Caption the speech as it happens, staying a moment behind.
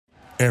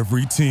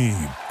Every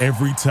team,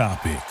 every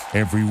topic,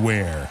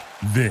 everywhere.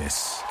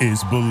 This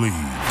is Believe.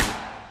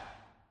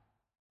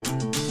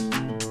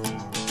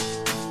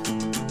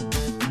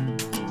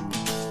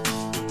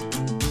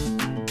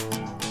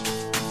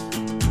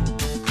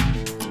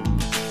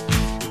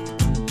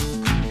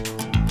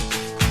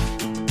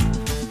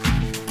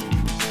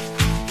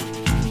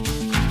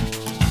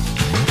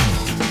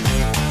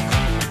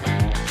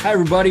 Hi,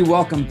 everybody.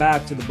 Welcome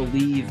back to the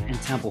Believe in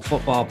Temple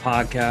Football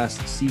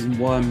Podcast, Season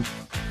 1,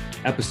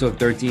 Episode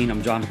 13.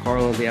 I'm John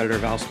DeCarlo, the editor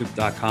of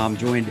OwlScoop.com,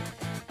 joined,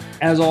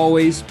 as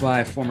always,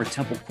 by former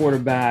Temple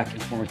quarterback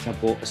and former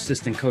Temple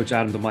assistant coach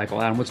Adam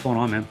DeMichael. Adam, what's going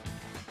on, man?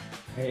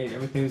 Hey,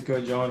 everything's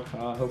good, John.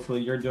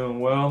 Hopefully you're doing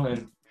well,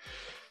 and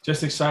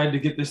just excited to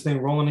get this thing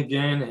rolling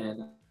again.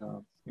 And,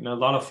 a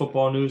lot of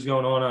football news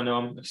going on. I know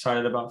I'm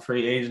excited about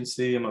free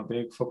agency. I'm a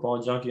big football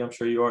junkie. I'm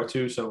sure you are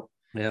too. So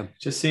yeah,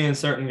 just seeing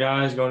certain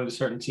guys going to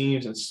certain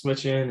teams and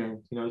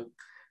switching. And,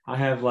 I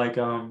have like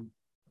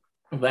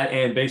that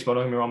and baseball.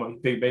 Don't get me wrong, I'm a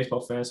big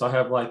baseball fan. So I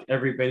have like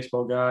every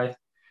baseball guy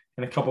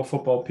and a couple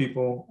football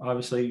people.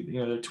 Obviously,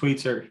 their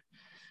tweets are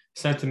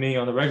sent to me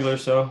on the regular.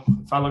 So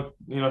if I look,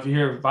 if you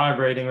hear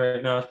vibrating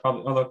right now, it's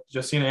probably, look,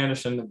 Josina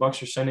Anderson, the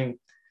Bucs are sending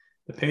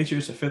the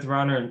Patriots a 5th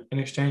rounder in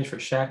exchange for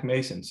Shaq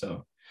Mason.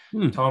 So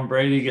Tom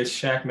Brady gets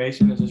Shaq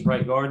Mason as his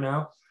right guard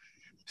now.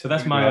 So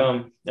that's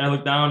my I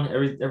look down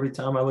every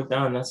time I look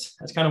down. That's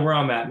kind of where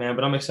I'm at, man.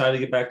 But I'm excited to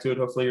get back to it.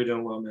 Hopefully you're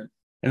doing well, man.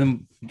 And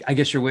then I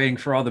guess you're waiting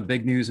for all the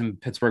big news in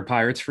Pittsburgh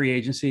Pirates free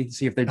agency,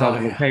 see if they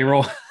double the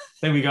payroll. I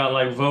think we got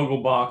like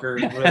Vogelbach or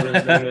whatever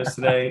his name is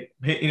today.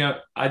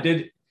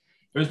 It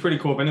was pretty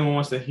cool. If anyone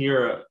wants to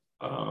hear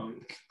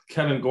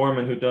Kevin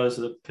Gorman, who does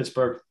the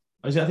Pittsburgh,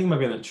 I think he might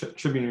be in the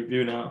Tribune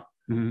Review now.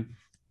 Mm-hmm.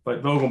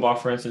 But Vogelbach,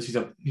 for instance,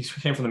 he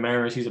came from the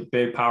Mariners. He's a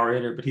big power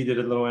hitter, but he did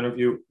a little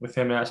interview with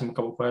him and asked him a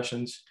couple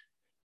questions.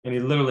 And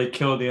he literally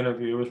killed the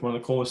interview. It was one of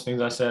the coolest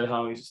things I said,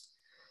 how he's,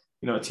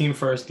 a team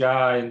first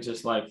guy, and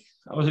just like,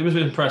 it was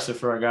impressive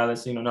for a guy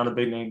that's, not a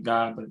big name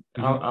guy, but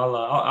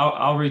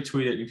I'll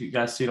retweet it if you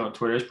guys see it on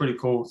Twitter. It's pretty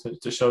cool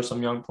to show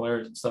some young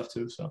players and stuff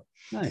too. So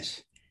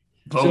nice.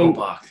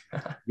 Vogelbach.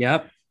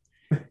 Yep.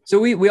 So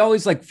we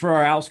always like for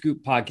our Owl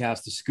Scoop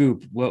podcast, the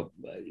scoop. Well,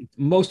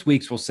 most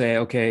weeks we'll say,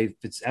 okay, if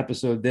it's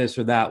episode this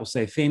or that, we'll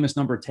say famous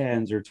number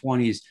 10s or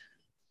 20s,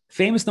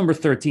 famous number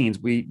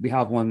 13s. We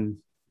have one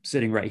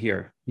sitting right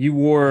here. You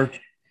wore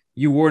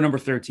number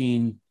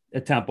 13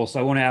 at Temple. So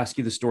I want to ask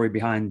you the story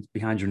behind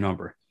your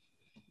number.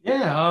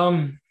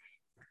 Yeah.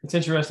 It's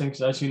interesting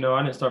because, as you know,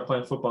 I didn't start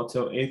playing football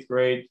till 8th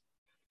grade.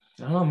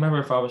 I don't remember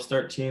if I was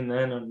 13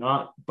 then or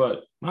not,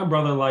 but my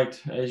brother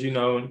liked, as you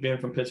know, being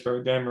from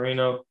Pittsburgh, Dan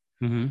Marino.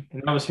 Mm-hmm.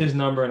 And that was his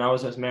number, and I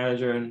was his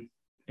manager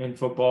in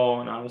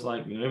football. And I was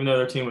like, even though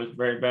their team was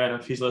very bad,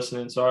 if he's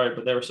listening, sorry,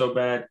 but they were so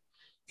bad.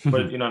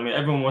 But,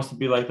 everyone wants to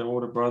be like their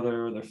older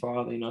brother or their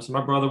father, So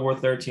my brother wore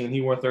 13.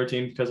 He wore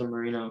 13 because of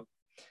Marino.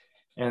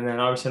 And then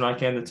obviously when I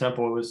came to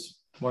Temple, it was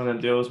one of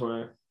them deals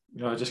where,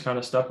 it just kind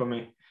of stuck with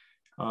me.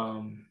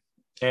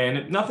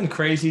 Nothing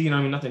crazy,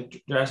 nothing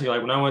drastic.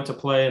 Like when I went to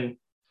play in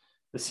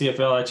the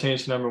CFL, I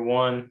changed to number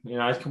 1.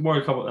 I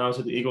wore I was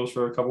with the Eagles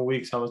for a couple of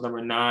weeks. I was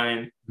number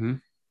 9.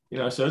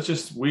 Mm-hmm. So it's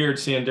just weird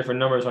seeing different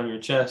numbers on your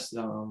chest.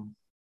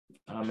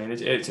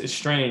 It's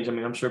strange.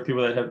 I'm sure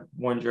people that have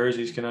worn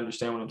jerseys can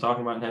understand what I'm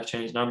talking about and have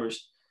changed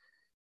numbers.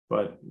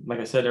 But like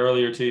I said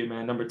earlier to you,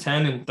 man, number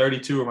 10 and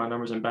 32 are my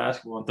numbers in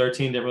basketball. And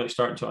 13 didn't really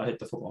start until I hit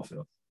the football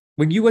field.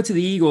 When you went to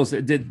the Eagles,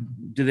 did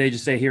they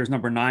just say, here's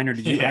number 9, or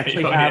did you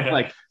actually have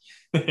like?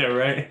 Yeah,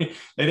 right.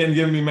 They didn't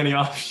give me many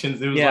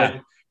options. It was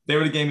like they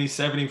would have gave me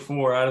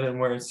 74 out of them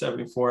wearing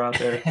 74 out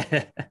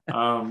there.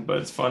 But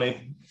it's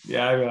funny.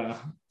 Yeah,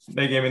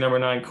 they gave me number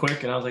 9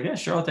 quick, and I was like, yeah,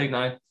 sure, I'll take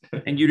 9.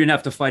 And you didn't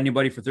have to fight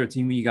anybody for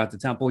 13 when you got to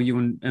Temple. You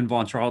and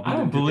Von Charlton. I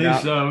don't believe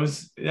so.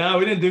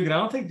 We didn't duke it. I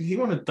don't think he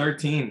wanted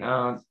 13.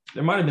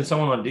 There might have been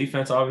someone on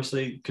defense,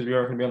 obviously, because we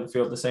were going to be on the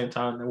field at the same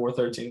time. They wore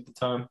 13 at the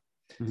time.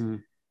 Mm-hmm.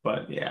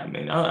 But yeah,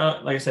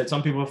 like I said,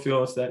 some people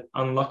feel it's that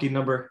unlucky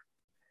number,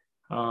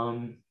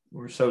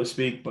 or so to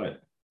speak.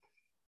 But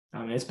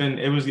it's been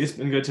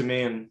good to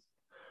me, and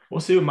we'll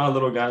see what my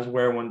little guys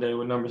wear one day,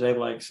 what numbers they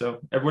like. So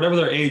whatever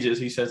their age is,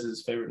 he says is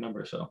his favorite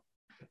number. So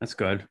that's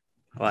good.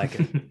 I like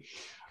it.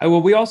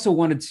 Well, we also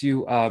wanted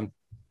to,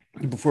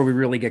 before we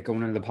really get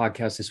going into the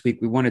podcast this week,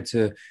 we wanted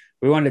to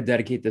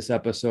dedicate this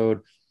episode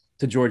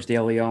to George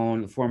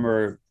DeLeon, the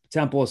former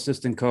Temple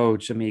assistant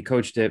coach. He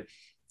coached at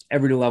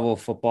every level of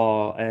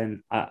football,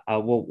 and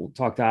we'll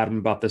talk to Adam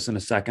about this in a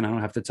second. I don't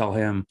have to tell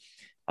him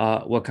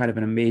what kind of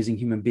an amazing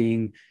human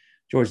being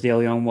George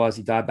DeLeon was.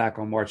 He died back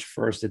on March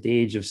 1st at the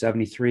age of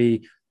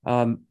 73.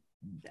 Adam,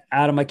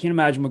 I can't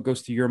imagine what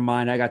goes through your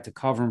mind. I got to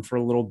cover him for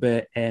a little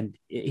bit, and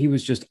he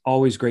was just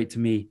always great to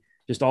me,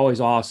 just always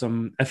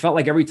awesome. I felt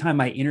like every time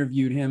I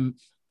interviewed him,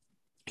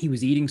 he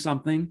was eating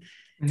something.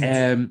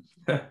 And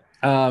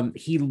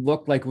he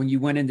looked like when you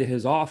went into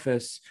his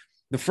office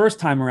the first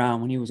time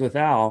around when he was with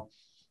Al,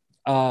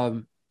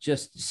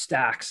 just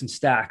stacks and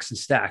stacks and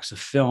stacks of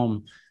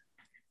film.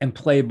 and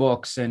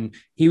playbooks. And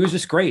he was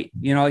just great.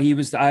 You know, you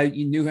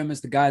knew him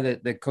as the guy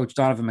that coached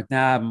Donovan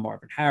McNabb and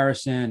Marvin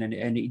Harrison,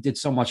 and he did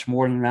so much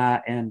more than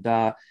that. And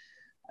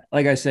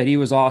like I said, he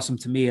was awesome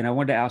to me. And I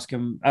wanted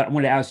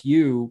to ask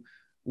you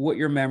what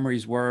your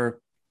memories were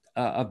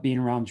of being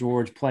around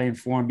George, playing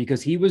for him,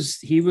 because he was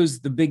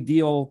the big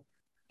deal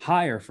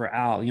hire for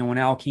Al. You know, when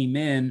Al came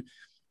in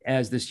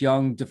as this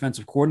young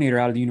defensive coordinator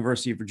out of the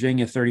University of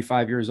Virginia,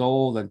 35 years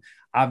old, and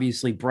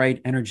obviously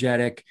bright,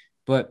 energetic,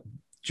 but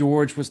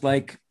George was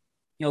like,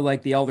 you know,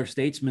 like the elder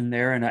statesman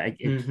there. And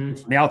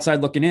from the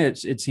outside looking in,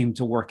 it seemed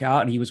to work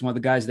out. And he was one of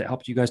the guys that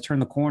helped you guys turn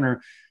the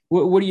corner.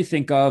 What do you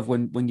think of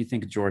when you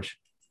think of George?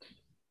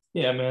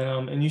 Yeah,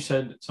 man. And you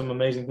said some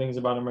amazing things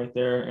about him right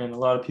there. And a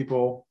lot of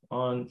people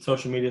on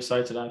social media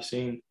sites that I've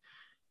seen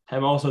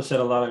have also said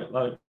a lot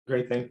of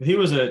great things. He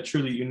was a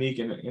truly unique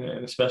and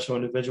a special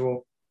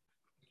individual.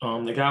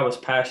 The guy was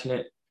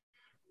passionate.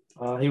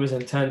 He was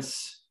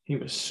intense. He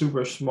was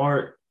super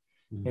smart,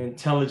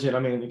 intelligent. I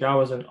mean, the guy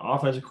was an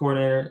offensive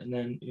coordinator, and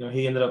then, you know,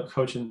 he ended up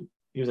coaching.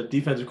 He was a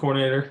defensive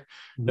coordinator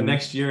the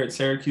next year at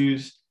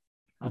Syracuse.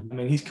 I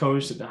mean, he's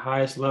coached at the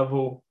highest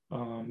level.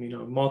 You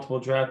know, multiple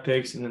draft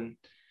picks, and then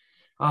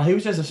he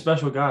was just a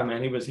special guy,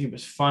 man. He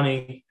was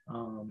funny.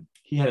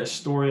 He had a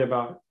story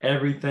about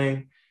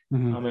everything. I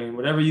mean,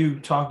 whatever you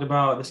talked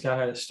about, this guy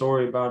had a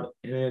story about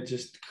it, and it's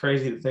just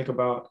crazy to think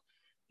about.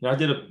 You know, I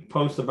did a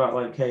post about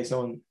like, hey,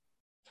 someone,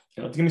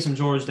 you know, give me some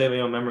George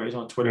DeLeon memories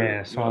on Twitter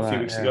a few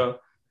weeks ago.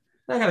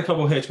 And I got a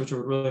couple of hits, which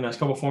were really nice. A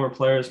couple of former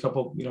players, a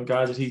couple, you know,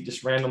 guys that he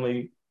just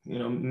randomly, you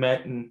know,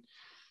 met and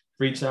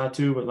reached out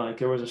to. But like,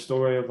 there was a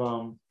story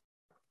of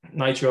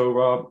Nitro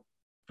Rob,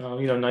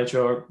 you know,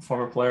 Nitro, our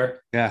former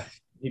player. Yeah.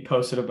 He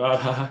posted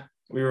about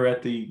we were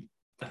at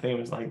I think it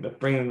was like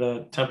bringing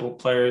the Temple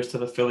players to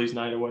the Phillies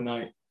night or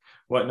whatnot.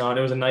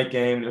 It was a night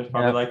game. It was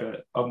probably like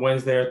a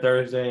Wednesday or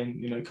Thursday, and,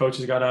 you know,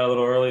 coaches got out a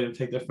little early to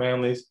take their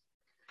families.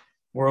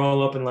 We're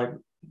all up in like,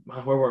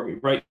 where were we?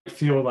 Right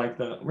field, like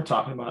we're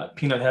talking about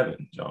peanut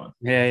heaven, John.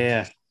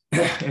 Yeah.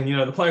 And, you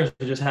know, the players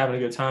are just having a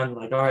good time.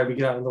 Like, all right, we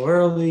get out a little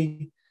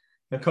early.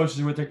 The coaches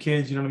are with their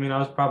kids. You know what I mean?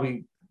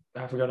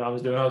 I forgot what I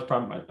was doing.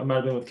 I might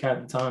have been with Kat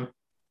at the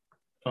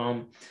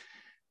time.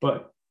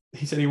 But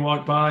he said he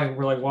walked by, and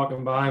we're like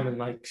walking by him in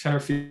like center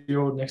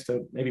field next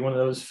to maybe one of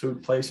those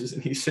food places.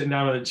 And he's sitting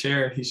down in a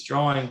chair and he's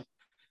drawing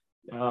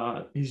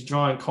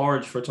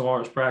cards for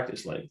tomorrow's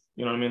practice. Like,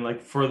 you know what I mean?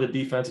 Like for the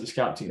defensive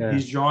scout team,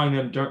 he's drawing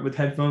them with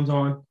headphones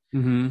on,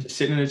 just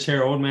sitting in a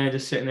chair, old man,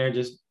 just sitting there, and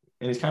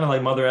he's kind of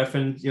like mother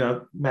effing, you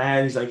know,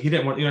 mad. He's like, he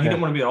didn't want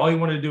to be, all he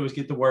wanted to do was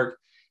get to work,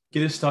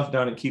 get his stuff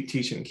done, and keep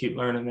teaching and keep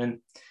learning. And then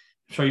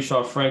I'm sure you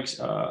saw Frank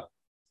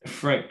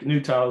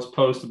Newtow's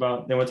post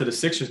about they went to the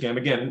Sixers game.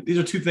 Again, these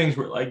are two things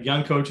where like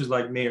young coaches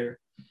like me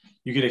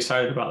you get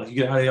excited about. Like, you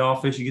get out of the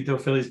office, you get to a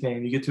Phillies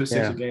game, you get to a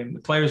Sixers game. The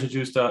players are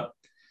juiced up.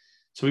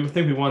 So we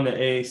think we won the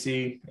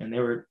AAC, and they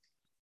were,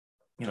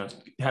 you know,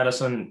 had a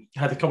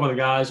couple of the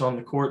guys on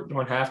the court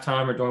during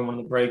halftime or during one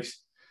of the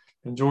breaks.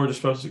 And George was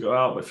supposed to go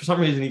out, but for some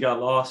reason he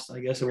got lost. I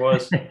guess it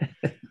was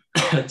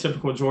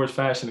typical George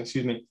fashion,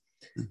 excuse me.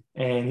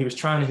 And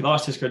he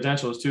lost his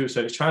credentials too.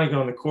 So he's trying to get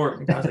on the court.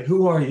 And the guy's like,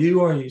 who are you? Who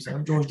are you? He's like,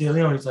 I'm George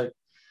DeLeon. He's like,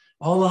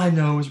 all I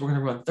know is we're going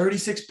to run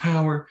 36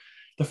 power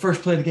the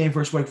first play of the game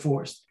versus Wake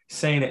Forest.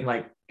 Saying it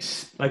like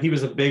he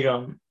was a big,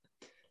 like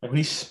when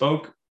he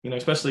spoke, you know,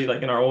 especially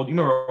like in you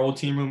remember our old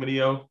team room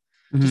video,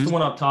 just the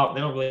one up top. They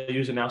don't really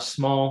use it now.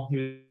 Small.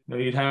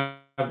 You'd have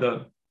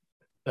the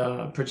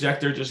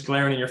projector just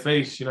glaring in your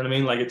face. You know what I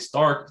mean? Like, it's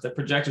dark. The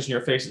projector's in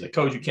your face. As a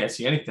coach, you can't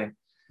see anything.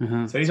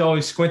 So he's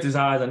always squint his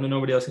eyes. I know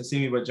nobody else can see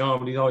me but John,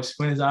 but he's always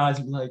squint his eyes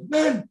and be like,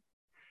 man,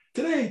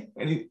 today.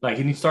 And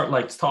he'd start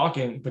like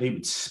talking, but he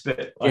would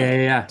spit.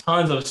 Like,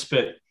 tons of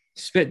spit.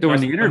 Spit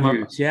during the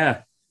interviews.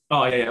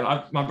 Oh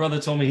yeah. My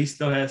brother told me he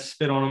still has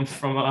spit on him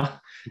from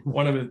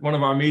one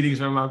of our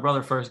meetings when my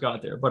brother first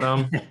got there.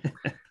 But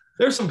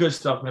there's some good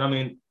stuff, man. I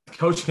mean,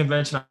 coaching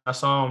convention, I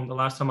saw him. The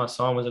last time I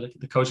saw him was at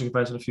the coaching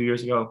convention a few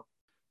years ago.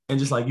 And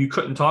just like, you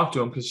couldn't talk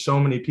to him because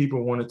so many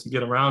people wanted to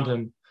get around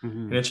him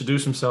and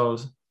introduce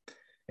themselves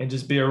and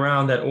just be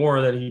around that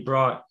aura that he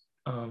brought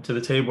to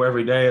the table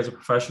every day as a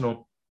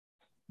professional.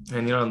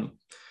 And, you know,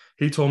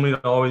 he told me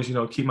to always, you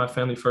know, keep my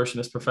family first in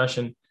this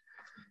profession.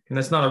 And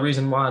that's not a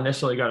reason why I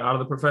necessarily got out of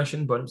the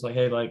profession, but it's like,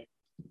 hey, like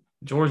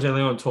George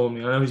DeLeon told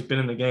me, I know he's been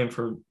in the game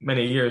for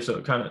many years, so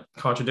kind of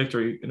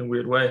contradictory in a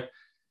weird way.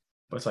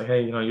 But it's like,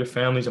 hey, you know, your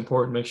family's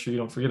important. Make sure you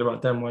don't forget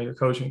about them while you're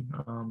coaching.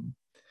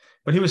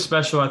 But he was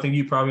special. I think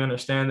you probably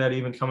understand that,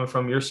 even coming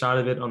from your side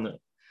of it on the,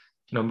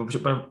 you know,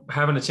 but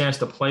having a chance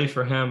to play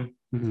for him,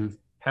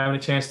 having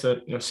a chance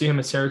to, you know, see him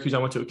at Syracuse. I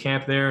went to a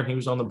camp there and he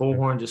was on the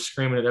bullhorn just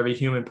screaming at every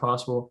human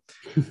possible,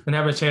 and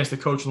having a chance to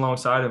coach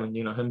alongside him, and,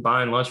 you know, him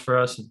buying lunch for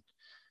us, and,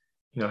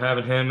 you know,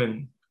 having him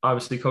and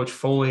obviously Coach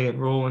Foley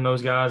and Rule and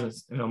those guys, and,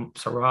 you know,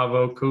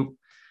 Saravo, Coop,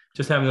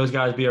 just having those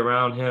guys be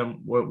around him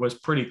was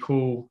pretty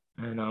cool.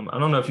 And I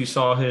don't know if you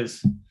saw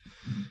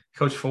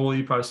Coach Foley,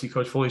 you probably see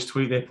Coach Foley's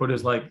tweet. They put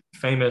his like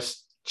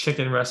famous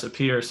chicken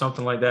recipe or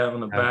something like that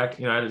on the back,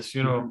 you know, at his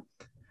funeral,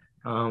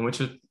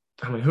 which is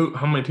I mean,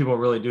 how many people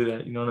really do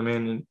that? You know what I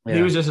mean? And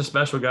he was just a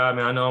special guy,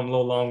 man. I know I'm a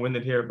little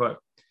long-winded here, but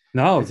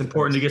it's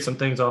important to get some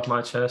things off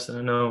my chest. And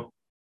I know,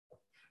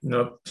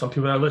 some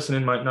people that are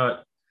listening might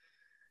not,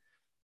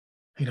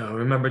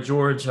 remember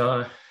George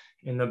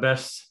in the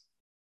best,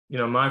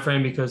 mind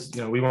frame because,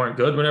 we weren't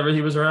good whenever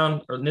he was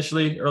around or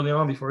initially early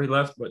on before he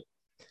left. But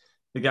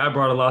the guy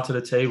brought a lot to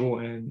the table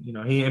and,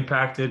 he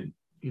impacted,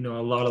 a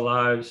lot of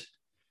lives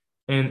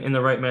in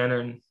the right manner.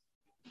 And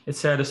it's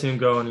sad to see him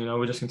go. And,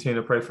 we just continue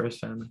to pray for his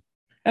family.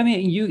 I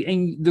mean,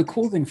 and the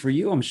cool thing for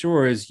you, I'm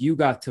sure, is you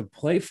got to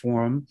play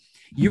for him.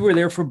 You were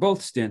there for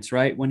both stints,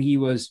 right? When he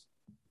was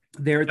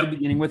there at the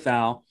beginning with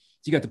Al,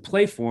 so you got to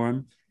play for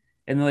him.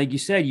 And then, like you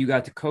said, you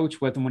got to coach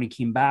with him when he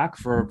came back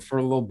for a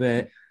little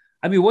bit.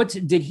 I mean, what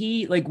did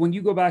he like when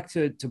you go back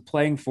to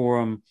playing for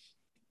him?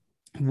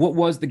 What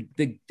was the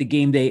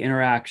game day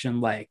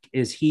interaction like?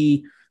 Is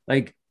he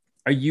like,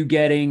 are you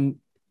getting,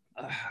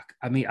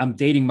 I mean, I'm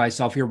dating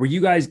myself here. Were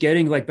you guys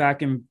getting like back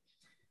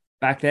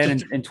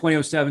then in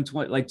 2007,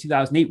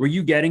 2008, were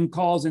you getting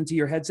calls into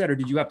your headset or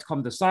did you have to come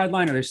to the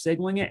sideline or they're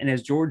signaling it? And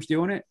is George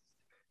doing it?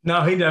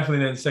 No, he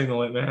definitely didn't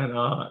signal it, man.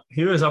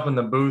 He was up in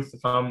the booth,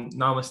 if I'm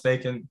not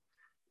mistaken.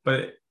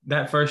 But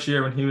that first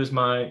year when he was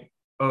my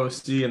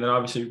OC, and then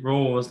obviously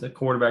Rule was the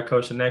quarterback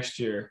coach the next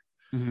year.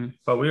 Mm-hmm.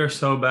 But we were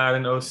so bad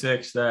in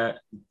 06 that,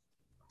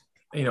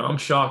 I'm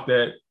shocked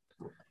that,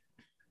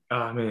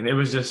 it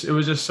was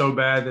just so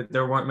bad that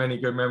there weren't many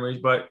good memories.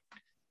 But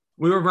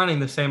we were running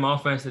the same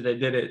offense that they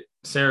did at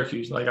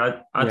Syracuse. Like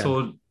I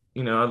told,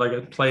 like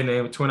a play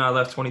name, twin I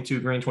left, 22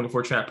 green,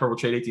 24 trap, purple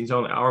trade, 18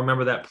 zone. I'll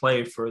remember that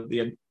play for the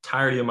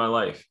entirety of my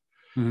life.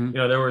 Mm-hmm.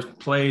 There was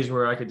plays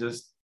where I could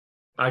just,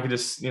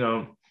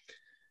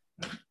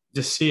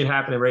 just see it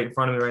happening right in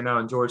front of me right now.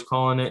 And George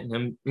calling it and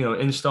him,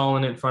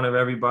 installing it in front of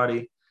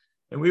everybody.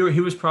 And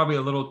he was probably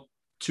a little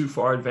too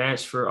far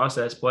advanced for us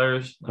as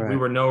players. Like, we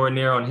were nowhere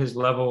near on his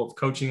level of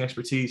coaching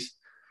expertise.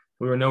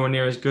 We were nowhere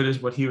near as good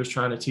as what he was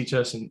trying to teach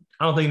us. And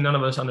I don't think none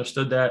of us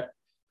understood that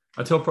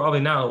until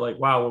probably now. Like,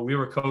 wow, when we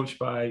were coached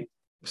by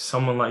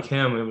someone like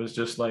him, it was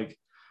just like,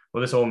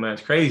 well, this old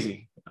man's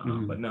crazy.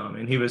 But no, I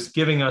mean, he was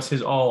giving us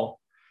his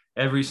all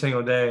every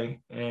single day.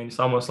 And it's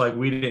almost like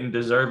we didn't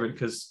deserve it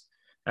because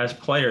as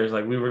players,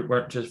 like we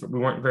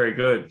weren't very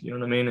good. You know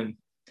what I mean?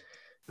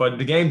 But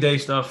the game day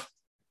stuff,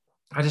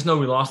 I just know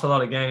we lost a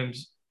lot of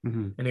games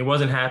and he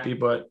wasn't happy.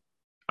 But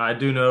I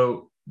do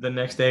know the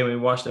next day when we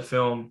watched the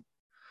film,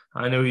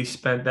 I knew he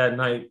spent that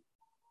night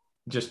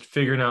just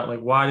figuring out,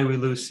 like, why did we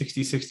lose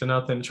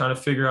 66-0, trying to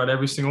figure out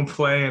every single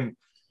play and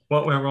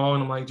what went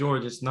wrong. I'm like,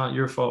 George, it's not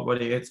your fault,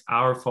 buddy. It's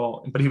our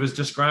fault. But he was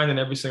just grinding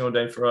every single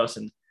day for us.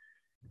 And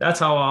that's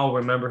how I'll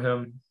remember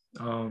him.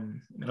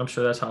 And I'm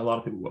sure that's how a lot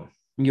of people will.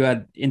 You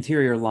had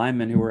interior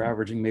linemen who were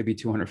averaging maybe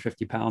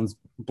 250 pounds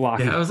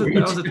blocking. Yeah,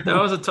 that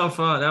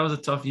was a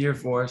tough year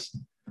for us.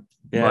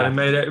 Yeah,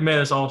 but it made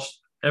us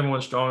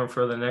everyone stronger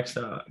for the next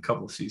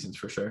couple of seasons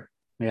for sure.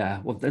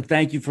 Yeah, well,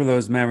 thank you for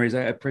those memories.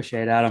 I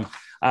appreciate it, Adam.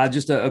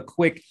 Just a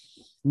quick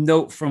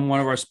note from one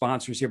of our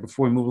sponsors here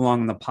before we move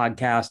along in the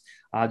podcast.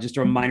 Just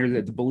a reminder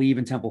that the Believe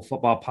in Temple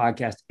Football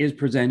podcast is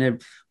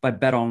presented by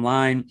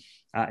BetOnline.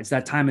 It's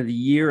that time of the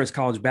year as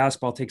college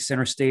basketball takes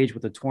center stage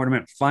with the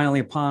tournament finally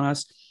upon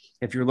us.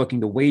 If you're looking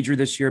to wager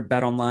this year,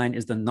 BetOnline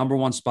is the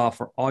 #1 spot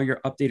for all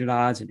your updated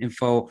odds and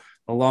info,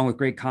 along with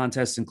great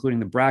contests, including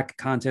the bracket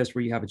contest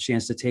where you have a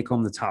chance to take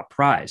home the top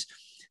prize.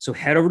 So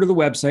head over to the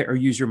website or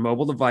use your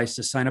mobile device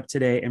to sign up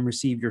today and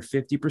receive your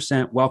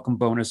 50% welcome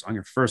bonus on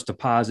your first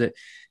deposit.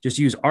 Just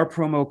use our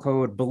promo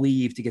code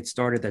BELIEVE to get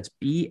started. That's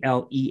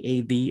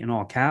BLEAV in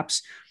all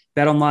caps.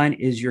 BetOnline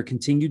is your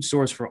continued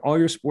source for all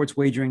your sports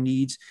wagering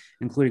needs,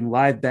 including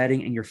live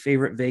betting and your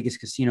favorite Vegas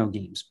casino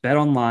games.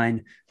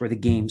 BetOnline, where the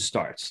game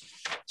starts.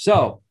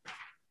 So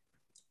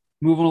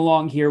moving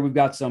along here, we've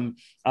got a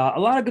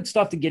lot of good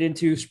stuff to get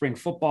into. Spring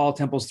football,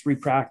 Temple's 3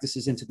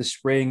 practices into the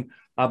spring.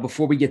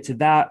 Before we get to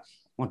that,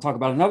 I want to talk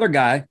about another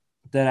guy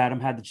that Adam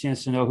had the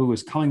chance to know who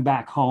is coming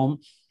back home.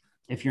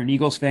 If you're an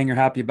Eagles fan, you're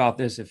happy about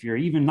this. If you're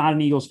even not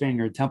an Eagles fan,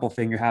 you're a Temple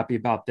fan, you're happy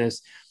about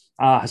this.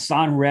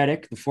 Hassan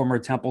Reddick, the former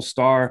Temple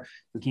star,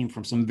 who came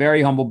from some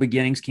very humble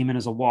beginnings, came in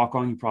as a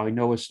walk-on. You probably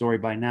know his story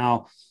by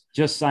now.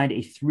 Just signed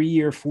a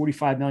 3-year,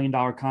 $45 million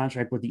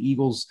contract with the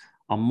Eagles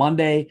on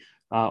Monday.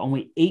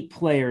 Only 8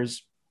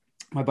 players,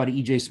 my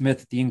buddy EJ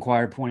Smith at the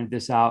Inquirer pointed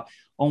this out,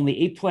 only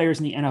 8 players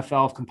in the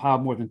NFL have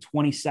compiled more than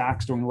 20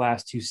 sacks during the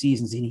last 2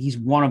 seasons, and he's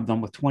one of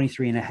them with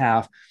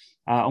 23.5.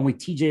 Only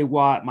TJ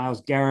Watt,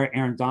 Myles Garrett,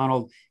 Aaron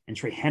Donald, and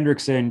Trey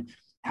Hendrickson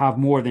have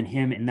more than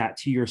him in that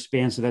 2-year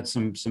span. So that's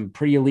some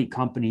pretty elite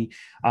company.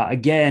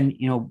 Again,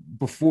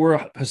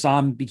 before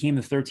Hassan became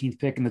the 13th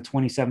pick in the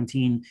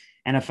 2017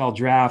 NFL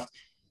draft,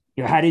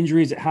 had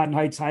injuries at Haddon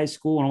Heights High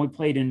School and only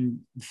played in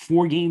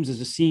 4 games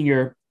as a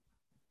senior.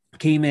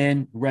 Came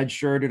in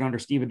redshirted under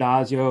Steve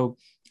Adazio.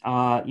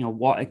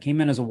 Came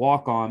in as a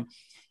walk-on.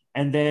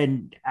 And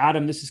then,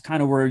 Adam, this is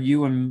kind of where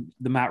you and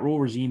the Matt Rule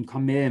regime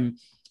come in.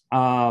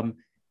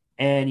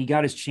 And he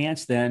got his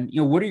chance then.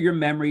 What are your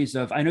memories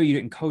of – I know you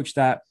didn't coach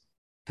that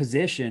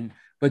position,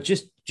 but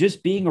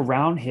just being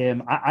around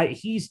him,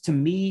 he's to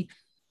me,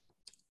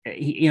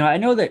 I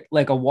know that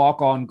like a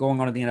walk on going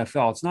on to the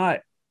NFL, it's not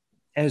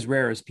as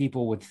rare as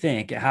people would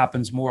think. It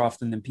happens more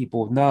often than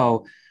people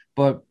know.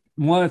 But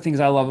one of the things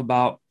I love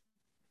about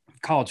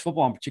college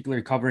football, and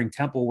particularly covering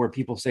Temple, where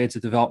people say it's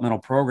a developmental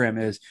program,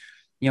 is,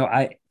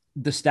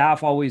 the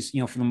staff always,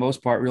 for the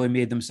most part, really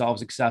made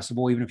themselves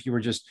accessible, even if you were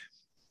just,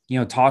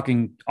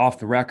 talking off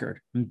the record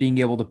and being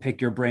able to pick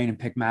your brain and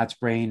pick Matt's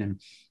brain.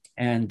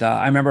 And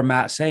I remember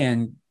Matt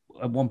saying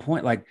at one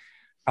point, like,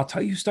 I'll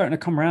tell you who's starting to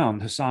come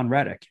around, Hassan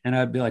Reddick. And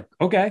I'd be like,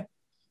 okay,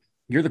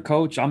 you're the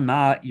coach. I'm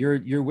not.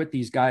 You're with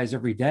these guys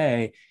every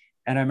day.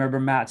 And I remember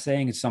Matt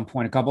saying at some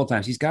point a couple of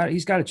times, he's got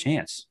a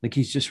chance. Like,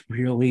 he's just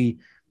really,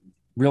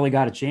 really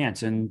got a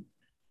chance. And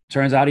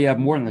turns out he had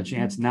more than a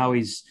chance. Now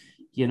he's,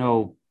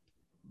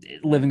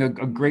 living a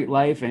great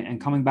life and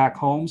coming back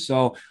home.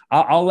 So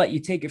I'll let you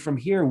take it from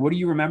here. What do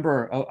you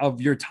remember of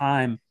your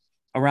time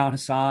around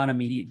Hassan? I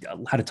mean, he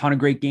had a ton of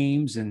great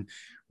games and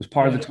was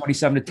part of the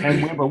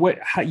 27-10 win, but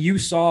how you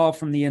saw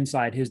from the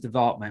inside his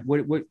development,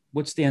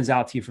 what stands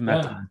out to you from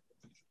that time?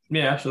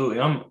 Yeah, absolutely.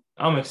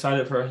 I'm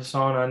excited for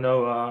Hassan. I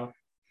know,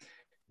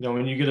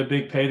 when you get a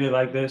big payday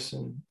like this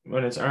and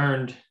when it's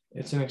earned,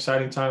 it's an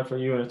exciting time for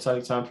you and an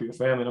exciting time for your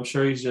family. And I'm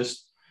sure he's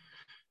just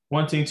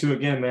wanting to,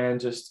 again, man,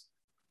 just,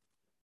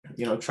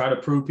 try to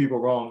prove people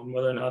wrong,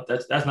 whether or not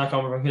that's not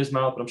coming from his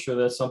mouth, but I'm sure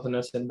that's something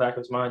that's in the back of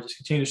his mind, just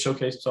continue to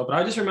showcase himself. But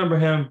I just remember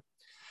him,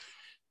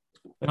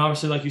 and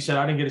obviously, like you said,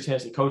 I didn't get a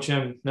chance to coach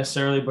him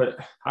necessarily,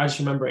 but I just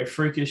remember a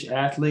freakish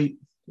athlete,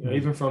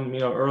 even from,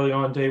 early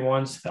on day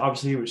ones.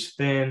 Obviously, he was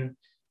thin.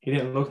 He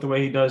didn't look the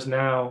way he does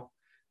now.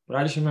 But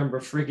I just remember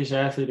a freakish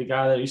athlete, a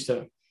guy that used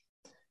to,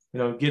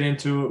 get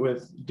into it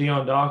with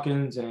Deion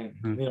Dawkins and,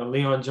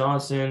 Leon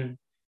Johnson,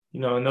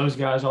 and those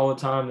guys all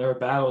the time. There were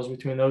battles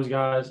between those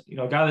guys.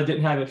 A guy that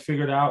didn't have it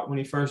figured out when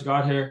he first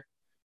got here,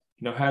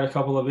 had a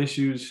couple of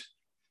issues,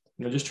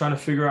 just trying to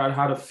figure out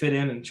how to fit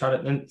in and try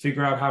to then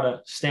figure out how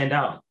to stand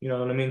out,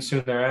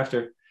 soon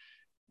thereafter.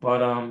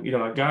 But,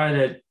 a guy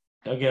that,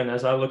 again,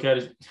 as I look at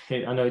it,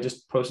 I know he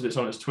just posted this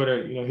on his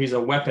Twitter, he's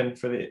a weapon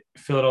for the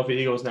Philadelphia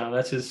Eagles now.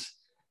 That's his,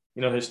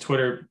 his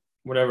Twitter,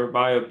 whatever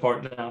bio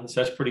part now.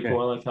 So that's pretty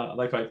cool. I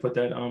like how I put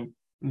that.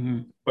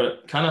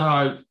 But kind of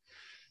how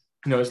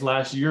his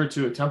last year or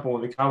two at Temple,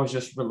 the guy was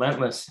just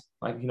relentless.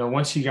 Like,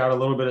 once he got a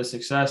little bit of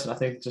success, and I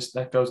think just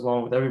that goes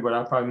along with everybody.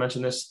 I probably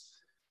mentioned this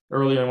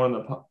earlier in one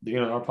of the,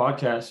 our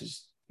podcasts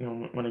is,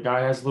 when a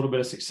guy has a little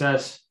bit of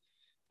success,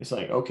 it's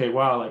like, okay,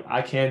 wow, like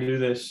I can do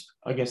this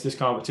against this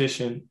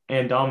competition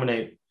and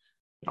dominate.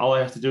 All I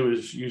have to do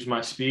is use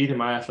my speed and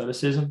my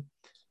athleticism. And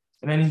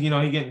then,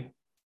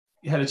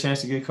 he had a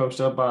chance to get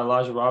coached up by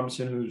Elijah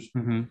Robinson, who's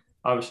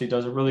obviously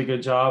does a really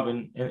good job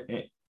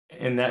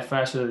in that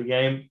facet of the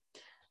game.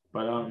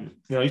 But,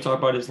 you talk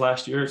about his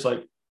last year, it's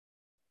like,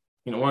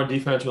 we're on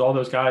defense with all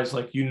those guys,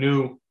 like you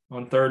knew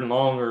on 3rd and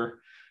long or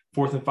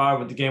 4th and 5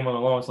 with the game on the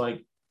long, it's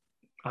like,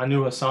 I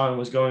knew Hassan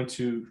was going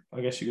to,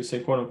 I guess you could say,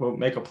 quote unquote,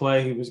 make a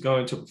play. He was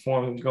going to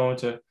perform. He was going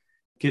to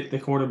get the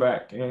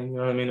quarterback and,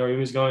 or he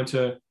was going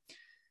to,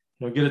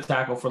 get a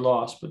tackle for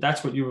loss. But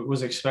that's what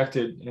was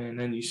expected. And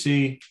then you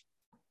see,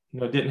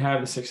 didn't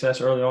have the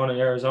success early on in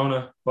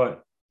Arizona,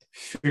 but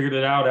figured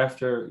it out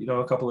after,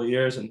 a couple of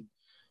years and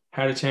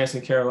had a chance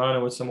in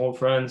Carolina with some old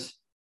friends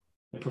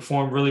and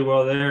performed really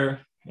well there.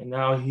 And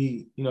now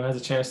he, has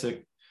a chance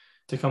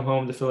to come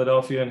home to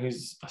Philadelphia. And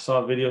I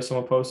saw a video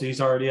someone posted,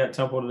 he's already at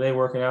Temple today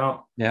working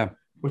out. Yeah.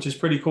 Which is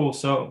pretty cool.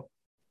 So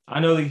I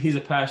know that he's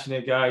a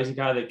passionate guy. He's a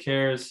guy that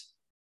cares.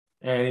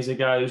 And he's a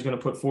guy who's going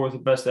to put forth the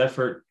best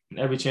effort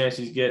every chance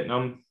he's getting.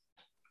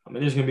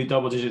 There's going to be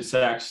double-digit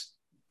sacks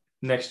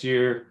next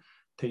year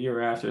to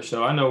year after.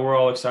 So I know we're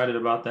all excited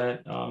about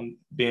that,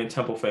 being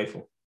Temple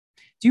faithful.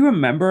 Do you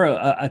remember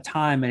a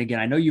time, and again,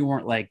 I know you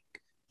weren't like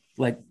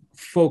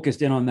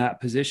focused in on that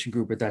position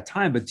group at that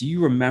time, but do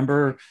you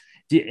remember,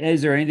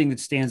 is there anything that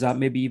stands out,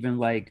 maybe even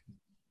like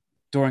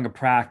during a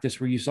practice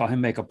where you saw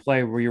him make a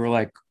play where you were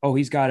like, oh,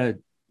 he's got a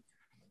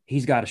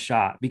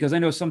shot? Because I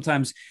know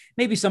sometimes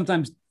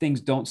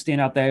things don't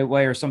stand out that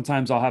way, or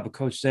sometimes I'll have a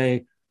coach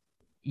say,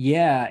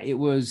 yeah, it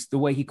was the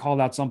way he called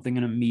out something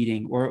in a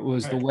meeting, or it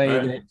was the way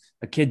that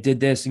a kid did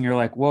this, and you're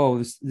like, whoa,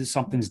 this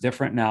something's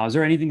different now. Is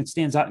there anything that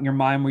stands out in your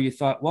mind where you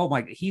thought, well,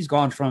 Mike, he's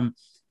gone from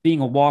being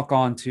a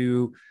walk-on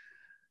to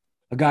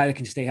a guy that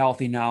can stay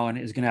healthy now and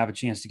is going to have a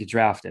chance to get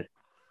drafted?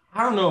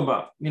 I don't know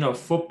about,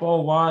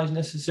 football wise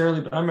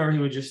necessarily, but I remember he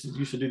would just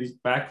used to do these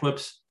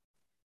backflips.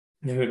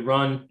 He would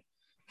run,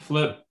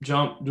 flip,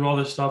 jump, do all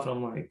this stuff. And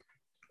I'm like,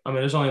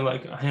 there's only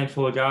like a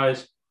handful of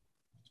guys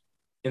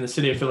in the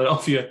city of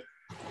Philadelphia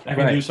that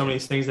can do some of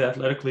these things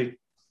athletically.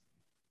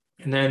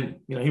 And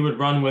then, he would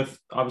run with,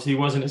 obviously he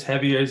wasn't as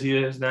heavy as he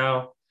is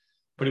now,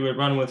 but he would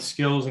run with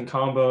skills and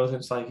combos. And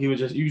it's like, you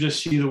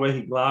just see the way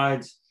he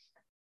glides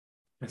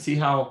and see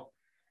how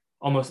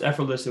almost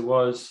effortless it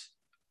was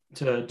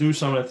to do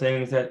some of the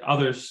things that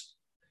others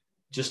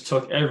just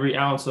took every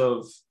ounce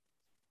of,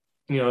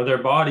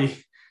 their body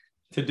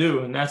to do.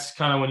 And that's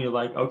kind of when you're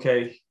like,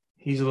 okay,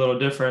 he's a little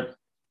different.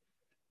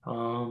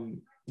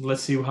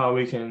 let's see how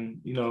we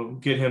can,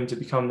 get him to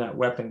become that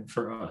weapon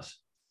for us.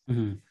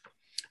 Mm-hmm.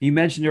 You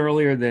mentioned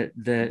earlier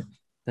that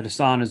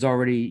Hassan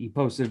he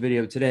posted a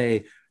video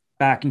today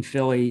back in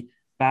Philly,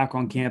 back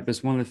on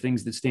campus. One of the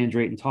things that Stan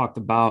Drayton talked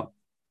about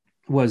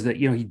was that,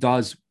 he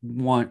does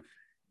want,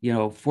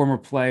 former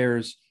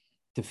players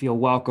to feel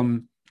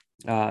welcome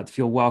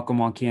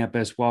on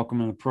campus,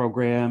 welcome in the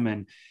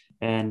program.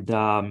 And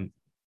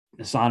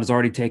Hassan has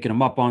already taken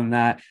him up on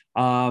that.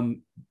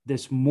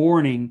 This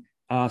morning,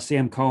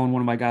 Sam Cohen,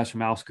 one of my guys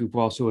from Al Scoop,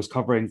 also was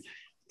covering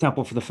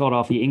Temple for the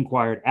Philadelphia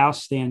Inquirer,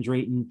 asked Stan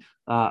Drayton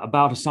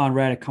about Hassan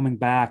Reddick coming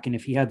back and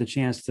if he had the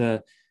chance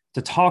to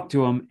talk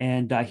to him.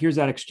 And here's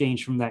that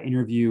exchange from that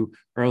interview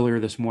earlier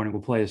this morning.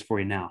 We'll play this for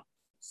you now.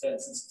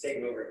 Since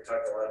taking over, you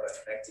talked a lot about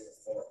connecting with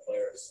former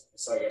players. I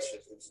saw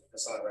yesterday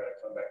Hassan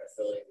Reddick come back to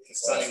Philly,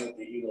 signing with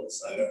the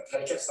Eagles. How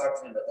did you guys talk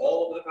to him at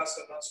all over the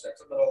past couple months? Connect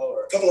him at all?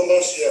 Or? A couple of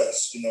months,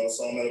 yes.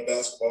 So I'm at a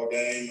basketball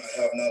game.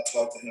 I have not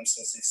talked to him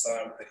since he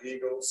signed with the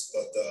Eagles,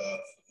 but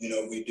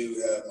we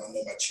do have. I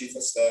know my chief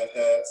of staff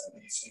has,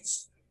 and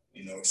he's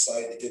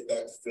excited to get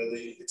back to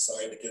Philly,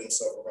 excited to get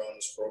himself around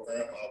this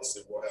program.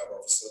 Obviously, we'll have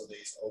our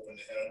facilities open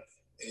to him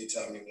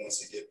anytime he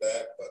wants to get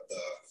back, but.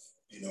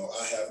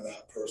 I have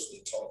not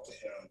personally talked to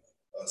him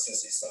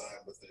since he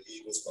signed with the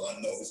Eagles, but I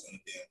know he's going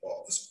to be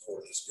involved. It's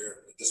important.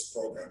 This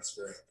program is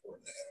very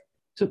important to him.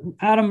 So,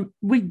 Adam,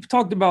 we've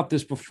talked about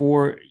this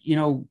before.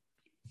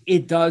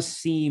 It does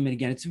seem, and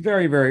again, it's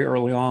very, very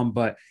early on,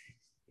 but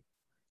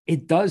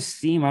it does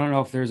seem, I don't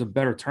know if there's a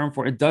better term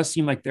for it. It does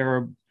seem like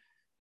there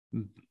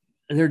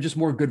are just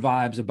more good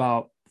vibes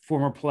about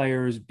former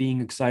players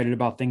being excited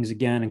about things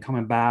again and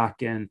coming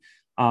back. And,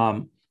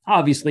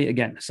 obviously,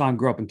 again, Hassan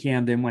grew up in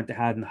Camden, went to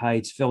Haddon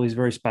Heights. Philly's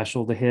very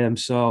special to him.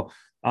 So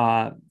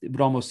it would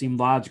almost seem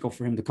logical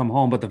for him to come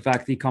home. But the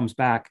fact that he comes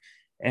back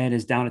and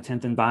is down at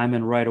 10th and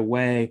Diamond right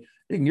away,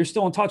 I think you're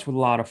still in touch with a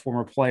lot of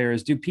former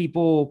players.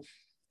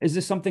 Is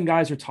this something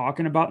guys are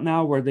talking about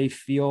now where they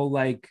feel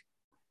like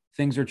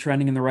things are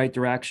trending in the right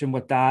direction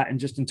with that? And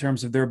just in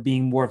terms of there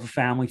being more of a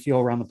family feel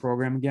around the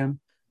program again?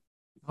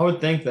 I would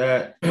think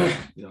that,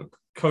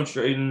 Coach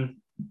Drayton,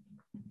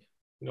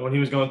 when he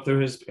was going through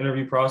his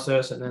interview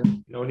process and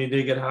then, when he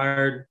did get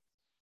hired,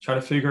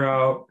 trying to figure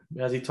out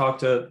as he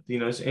talked to,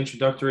 his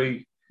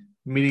introductory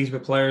meetings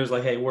with players,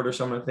 like, hey, what are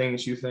some of the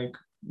things you think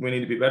we need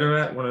to be better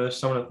at?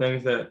 Some of the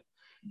things that,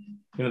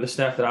 the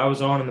staff that I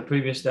was on and the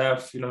previous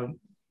staff,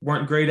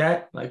 weren't great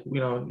at. Like,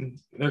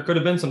 there could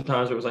have been some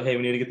times where it was like, hey,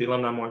 we need to get the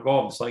alumni more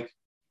involved. It's like,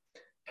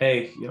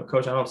 hey,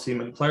 Coach, I don't see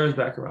many players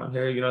back around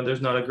here.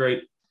 There's not a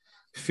great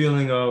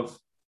feeling of,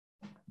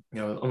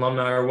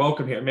 alumni are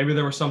welcome here. Maybe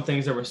there were some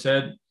things that were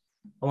said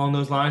along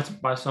those lines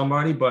by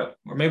somebody, or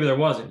maybe there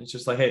wasn't. It's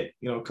just like, hey,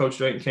 Coach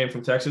Drayton came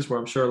from Texas, where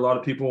I'm sure a lot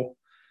of people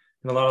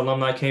and a lot of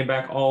alumni came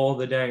back all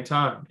the dang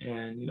time.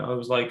 And, it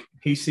was like,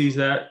 he sees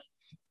that.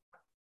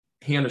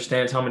 He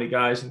understands how many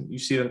guys, and you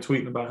see them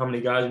tweeting about how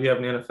many guys we have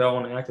in the NFL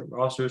on the active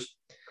rosters.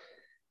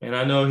 And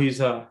I know he's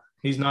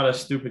not a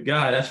stupid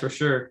guy, that's for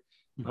sure.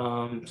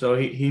 So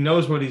he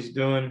knows what he's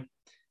doing.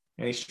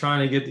 And he's trying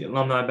to get the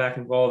alumni back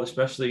involved,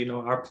 especially,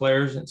 our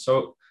players. And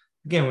so,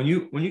 again, when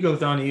you go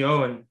down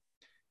EO and,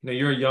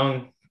 you're a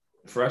young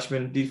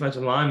freshman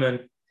defensive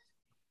lineman,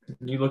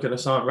 and you look at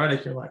Hassan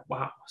Reddick, you're like,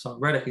 wow, Hassan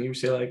Reddick. And you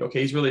say, like,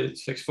 okay, he's really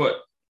 6 foot.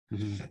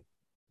 Mm-hmm.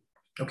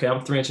 Okay,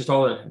 I'm 3 inches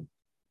taller than him.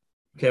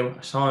 Okay,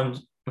 Hassan,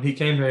 when he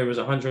came here, he was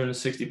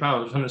 160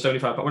 pounds,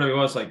 175 pounds, whatever it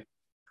was. Like,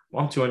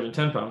 well, I'm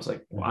 210 pounds.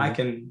 Like, well, I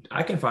can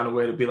find a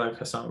way to be like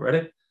Hassan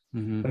Reddick.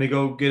 Mm-hmm. Let me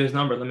go get his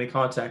number. Let me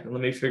contact him.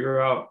 Let me figure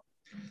out.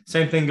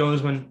 Same thing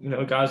goes when,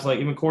 guys like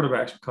even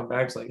quarterbacks come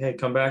back. It's like, hey,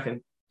 come back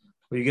and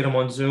you get him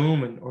on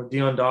Zoom or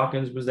Deion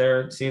Dawkins was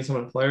there seeing some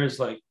of the players.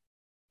 Like,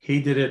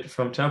 he did it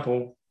from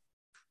Temple.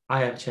 I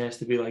have a chance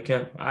to be like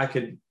him. I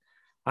could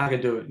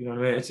do it. You know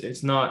what I mean?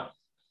 It's not,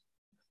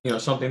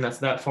 something that's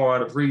that far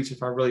out of reach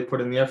if I really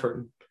put in the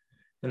effort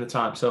and the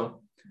time.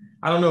 So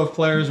I don't know if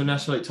players are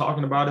necessarily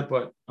talking about it,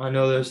 but I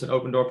know there's an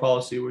open door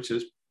policy, which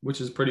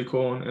is pretty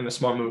cool and a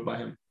smart move by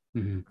him.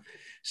 Mm-hmm.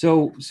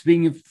 So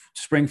speaking of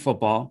spring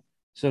football,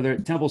 so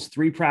Temple's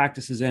 3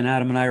 practices in.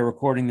 Adam and I are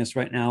recording this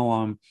right now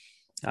on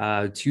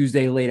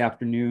Tuesday late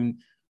afternoon.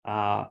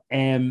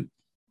 And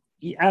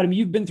Adam,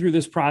 you've been through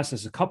this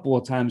process a couple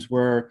of times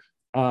where,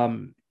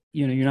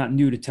 you're not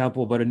new to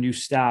Temple, but a new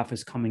staff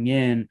is coming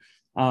in.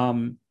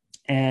 And,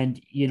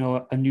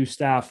 a new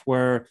staff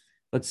where,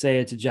 let's say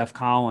it's a Jeff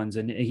Collins,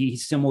 and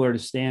he's similar to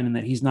Stan in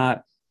that he's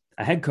not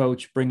a head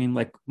coach bringing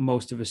like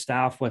most of his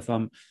staff with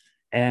him.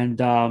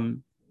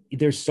 And,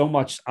 there's so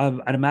much,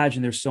 I'd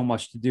imagine there's so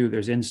much to do.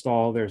 There's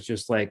install. There's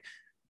just like,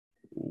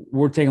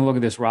 we're taking a look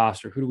at this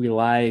roster. Who do we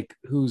like?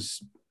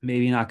 Who's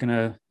maybe not going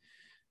to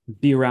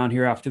be around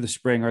here after the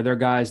spring? Are there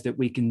guys that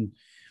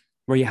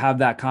where you have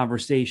that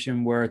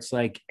conversation where it's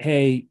like,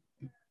 hey,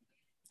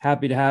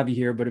 happy to have you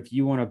here, but if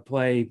you want to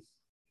play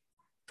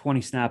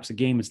 20 snaps a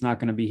game, it's not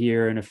going to be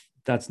here. And if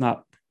that's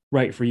not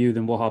right for you,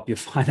 then we'll help you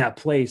find that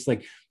place.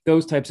 Like,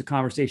 those types of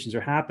conversations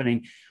are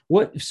happening.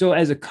 So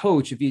as a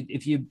coach,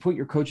 if you put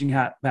your coaching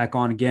hat back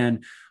on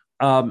again,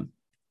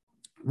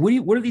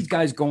 what are these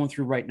guys going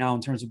through right now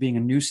in terms of being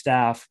a new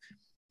staff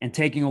and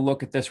taking a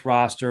look at this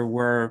roster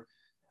where,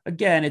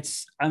 again,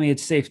 it's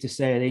safe to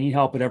say they need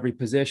help at every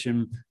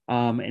position.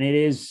 And it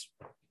is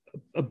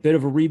a bit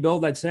of a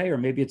rebuild, I'd say, or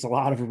maybe it's a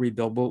lot of a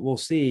rebuild, but we'll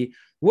see.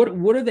 What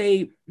are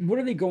they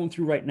going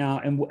through right now?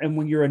 And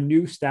when you're a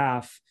new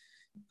staff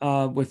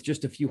with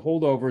just a few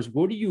holdovers,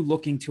 what are you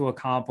looking to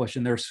accomplish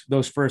in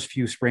those first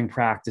few spring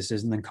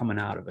practices and then coming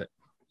out of it?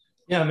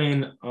 Yeah, I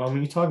mean,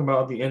 when you talk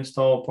about the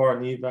install part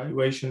and the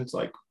evaluation, it's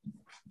like,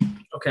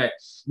 okay,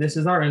 this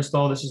is our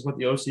install. This is what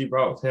the OC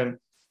brought with him.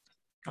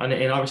 And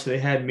obviously they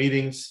had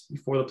meetings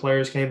before the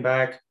players came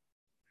back,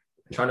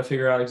 trying to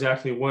figure out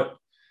exactly what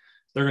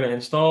they're going to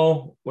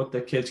install, what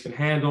the kids can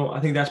handle. I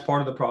think that's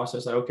part of the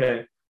process. Like,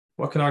 okay,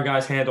 what can our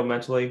guys handle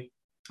mentally?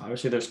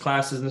 Obviously there's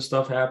classes and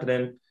stuff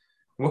happening.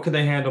 What can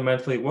they handle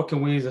mentally? What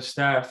can we as a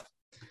staff,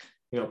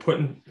 put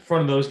in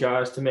front of those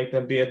guys to make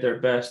them be at their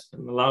best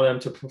and allow them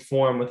to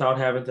perform without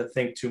having to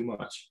think too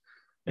much,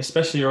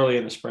 especially early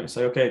in the spring.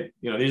 Say, okay,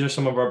 these are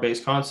some of our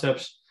base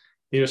concepts.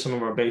 These are some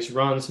of our base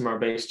runs, some of our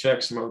base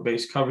checks, some of our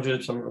base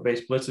coverages, some of our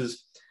base blitzes.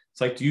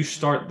 It's like, do you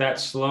start that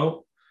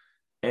slow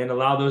and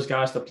allow those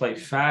guys to play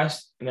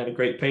fast and at a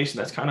great pace? And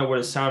that's kind of what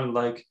it sounded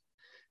like,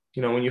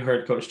 when you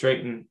heard Coach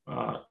Drayton,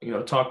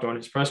 talk during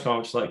his press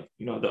conference, like,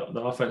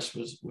 the offense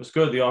was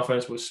good. The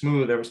offense was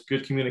smooth. There was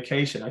good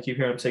communication. I keep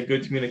hearing him say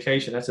good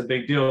communication. That's a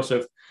big deal. So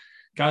if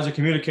guys are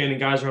communicating,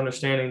 guys are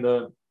understanding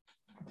the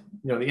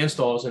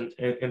installs and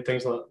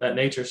things of that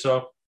nature.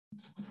 So,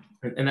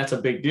 and that's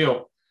a big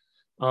deal.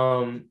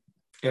 And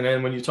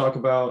then when you talk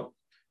about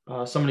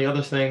some of the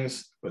other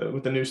things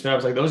with the new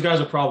snaps, like those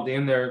guys are probably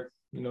in there,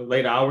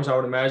 late hours, I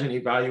would imagine,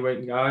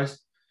 evaluating guys.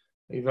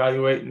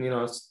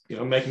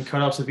 Making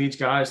cut-ups of each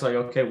guy. It's like,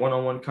 okay,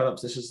 one-on-one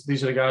cut-ups.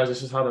 These are the guys.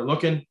 This is how they're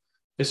looking.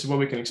 This is what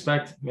we can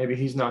expect. Maybe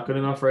he's not good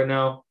enough right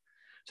now.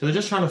 So they're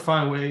just trying to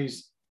find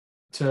ways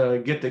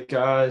to get the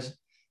guys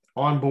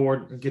on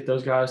board and get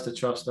those guys to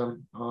trust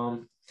them.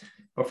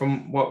 But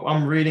from what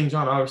I'm reading,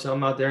 John, obviously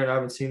I'm not there and I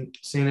haven't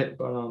seen it,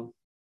 but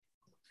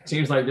it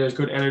seems like there's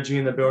good energy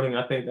in the building.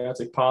 I think that's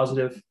a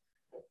positive.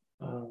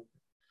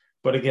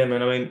 But again,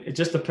 man, it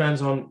just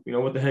depends on,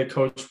 what the head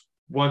coach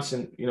wants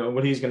and,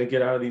 what he's going to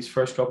get out of these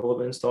first couple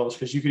of installs,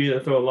 because you could either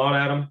throw a lot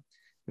at them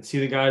and see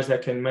the guys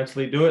that can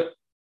mentally do it,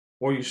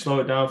 or you slow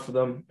it down for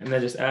them and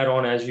then just add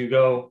on as you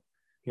go.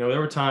 There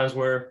were times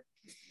where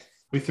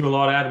we threw a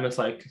lot at them. It's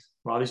like,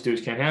 wow, these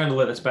dudes can't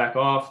handle it. Let's back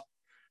off.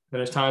 Then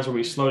there's times where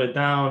we slowed it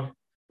down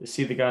to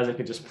see the guys that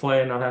could just play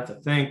and not have to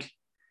think.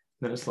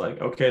 Then it's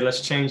like, okay,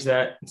 let's change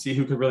that and see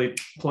who could really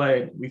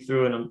play. We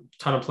threw in a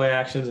ton of play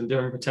actions and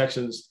different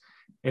protections,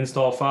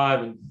 install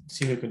 5, and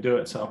see who can do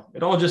it. So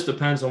it all just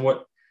depends on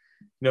what,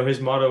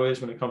 his motto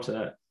is when it comes to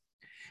that.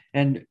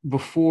 And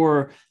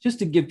before, just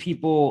to give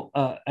people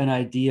an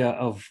idea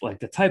of like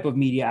the type of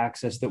media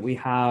access that we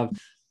have,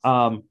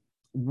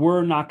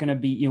 we're not going to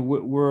be,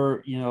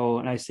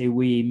 and I say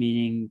we,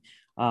 meaning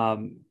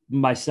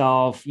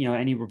myself,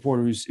 any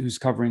reporter who's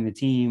covering the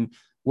team,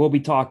 we'll be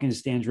talking to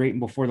Stan Drayton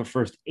before the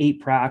first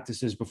 8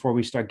 practices, before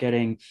we start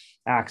getting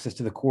access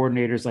to the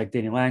coordinators like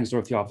Danny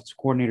Langsdorff, the offensive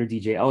coordinator,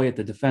 DJ Elliott,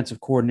 the defensive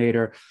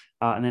coordinator,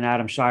 and then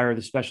Adam Shire,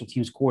 the special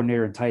teams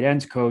coordinator and tight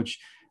ends coach.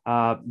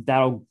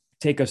 That'll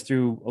take us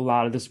through a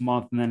lot of this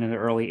month and then in the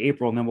early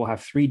April. And then we'll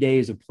have 3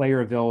 days of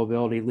player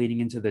availability leading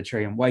into the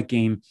Cherry and White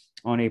game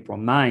on April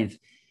 9th.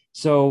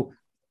 So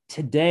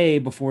today,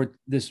 before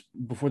this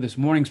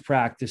morning's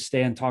practice,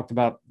 Stan talked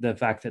about the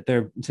fact that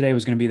today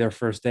was going to be their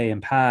first day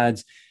in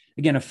pads.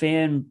 Again, a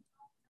fan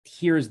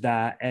hears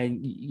that,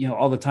 and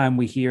all the time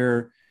we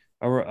hear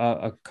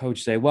a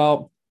coach say,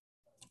 well,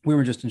 we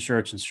were just in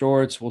shirts and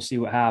shorts. We'll see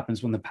what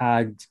happens when the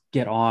pads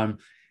get on.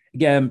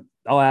 Again,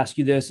 I'll ask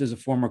you this as a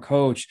former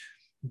coach.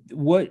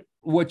 What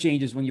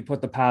changes when you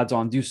put the pads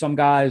on? Do some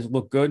guys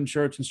look good in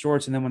shirts and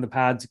shorts, and then when the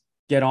pads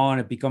get on,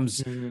 it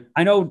becomes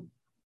I know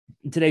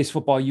in today's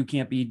football, you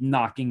can't be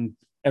knocking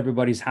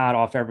everybody's hat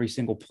off every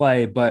single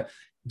play, but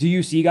do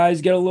you see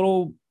guys get a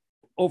little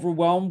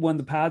overwhelmed when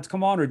the pads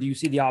come on, or do you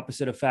see the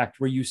opposite effect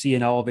where you see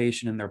an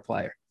elevation in their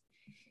player?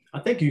 I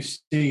think you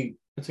see,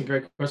 that's a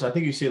great question. I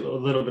think you see a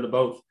little bit of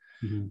both.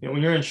 Mm-hmm.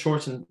 When you're in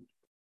shorts and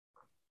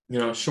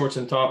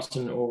tops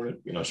or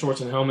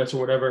shorts and helmets or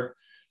whatever,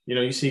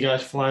 you see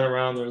guys flying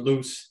around, they're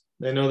loose.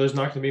 They know there's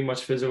not going to be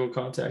much physical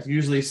contact. You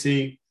usually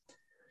see,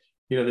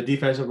 the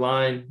defensive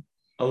line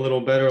a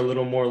little better, a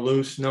little more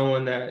loose,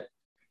 knowing that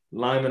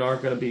linemen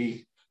aren't going to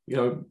be,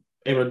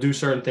 able to do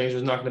certain things.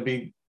 There's not going to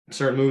be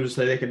certain moves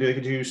that they could do. They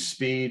could use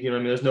speed.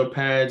 There's no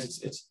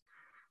pads. It's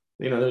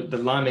the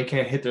linemen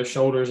can't hit their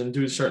shoulders and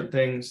do certain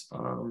things.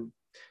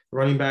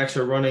 Running backs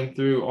are running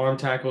through arm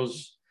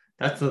tackles.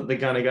 That's the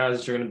kind of guys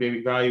that you're going to be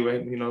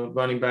evaluating.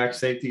 Running back,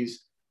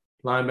 safeties,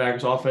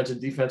 linebackers,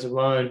 offensive, defensive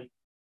line.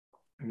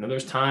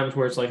 There's times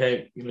where it's like,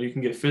 hey, you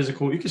can get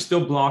physical. You can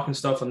still block and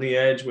stuff on the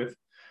edge with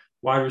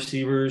wide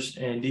receivers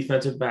and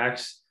defensive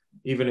backs,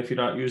 even if you're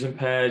not using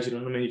pads.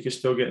 You can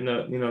still get in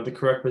the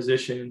correct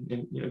position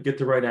and get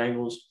the right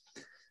angles.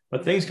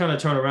 But things kind of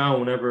turn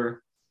around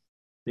whenever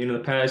the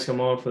pads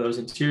come on for those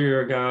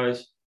interior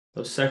guys.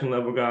 those second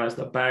level guys,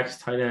 the backs,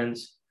 tight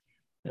ends.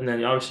 And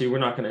then obviously we're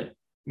not going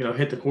to,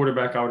 hit the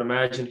quarterback, I would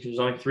imagine, because there's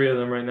only 3 of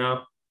them right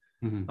now.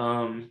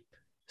 Mm-hmm.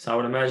 So I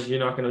would imagine you're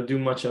not going to do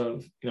much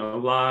of,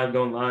 going live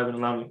and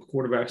allowing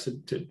quarterbacks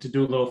to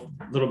do a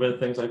little bit of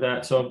things like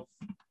that. So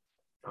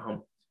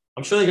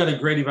I'm sure they got a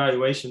great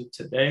evaluation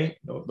today.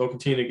 They'll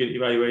continue to get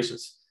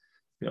evaluations.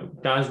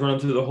 Guys run them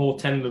through the hole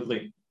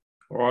tentatively,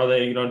 or are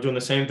they, doing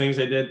the same things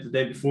they did the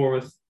day before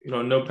with,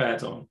 no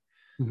pads on?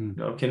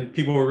 Mm-hmm. Can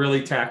people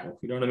really tackle?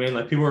 You know what I mean?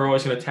 Like, people are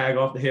always going to tag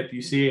off the hip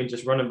you see and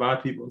just running by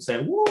people and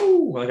saying,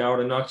 "Woo!" Like, I would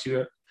have knocked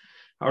you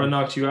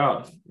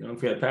out.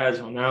 If we had pads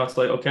on. Now it's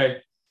like,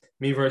 okay,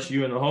 me versus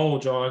you in the hole,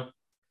 John.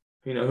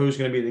 Who's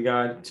going to be the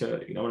guy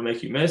to, to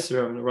make you miss,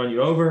 or I'm going to run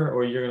you over,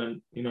 or you're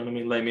going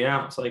to, lay me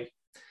out. It's like,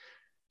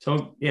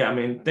 so yeah, I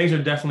mean, things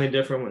are definitely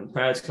different when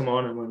pads come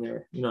on and when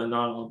they're, not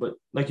on. But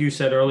like you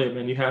said earlier,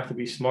 man, you have to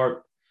be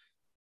smart,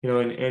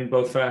 in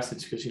both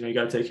facets, because, you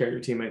got to take care of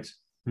your teammates.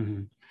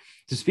 Mm-hmm.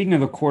 So speaking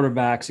of the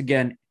quarterbacks,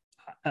 again,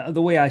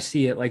 the way I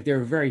see it, like, there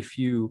are very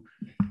few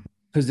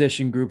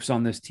position groups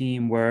on this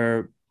team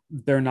where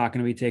they're not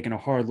going to be taking a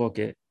hard look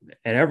at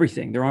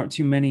everything. There aren't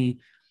too many,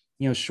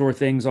 sure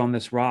things on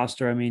this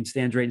roster. I mean,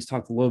 Stan Drayton's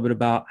talked a little bit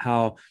about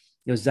how,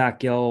 Zach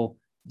Gill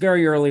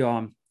very early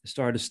on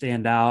started to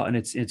stand out, and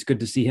it's good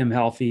to see him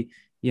healthy.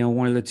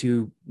 One of the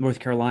 2 North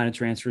Carolina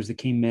transfers that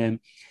came in.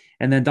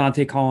 And then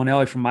Dante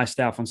Colonelli from my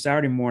staff on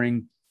Saturday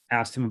morning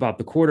asked him about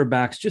the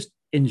quarterbacks just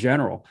in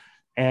general.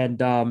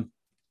 And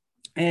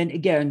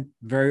again,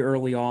 very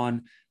early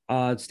on,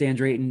 Stan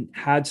Drayton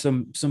had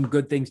some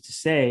good things to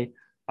say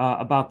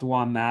about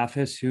D'Wan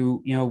Mathis,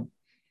 who,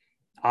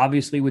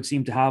 obviously would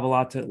seem to have a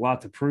lot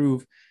to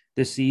prove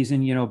this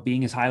season,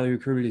 being as highly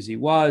recruited as he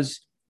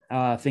was,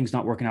 things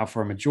not working out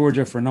for him at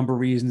Georgia for a number of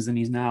reasons. And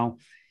he's now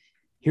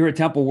here at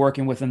Temple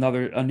working with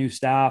a new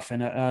staff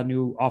and a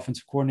new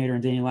offensive coordinator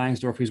in Danny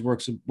Langsdorf, who's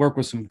worked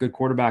with some good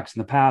quarterbacks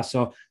in the past.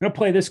 So I'm going to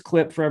play this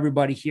clip for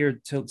everybody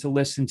here to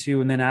listen to,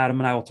 and then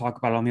Adam and I will talk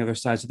about it on the other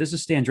side. So this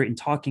is Stan Drayton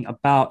talking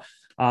about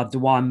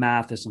D'Wan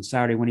Mathis on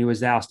Saturday when he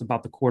was asked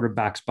about the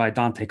quarterbacks by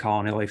Dante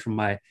Colonelli from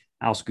my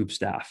Al Scoop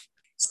staff.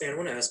 Stan, I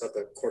want to ask about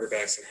the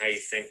quarterbacks and how you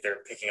think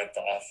they're picking up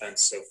the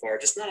offense so far.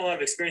 Just not a lot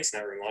of experience in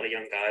that room. A lot of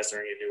young guys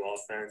learning a new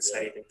offense. Yeah.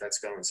 How do you think that's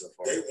going so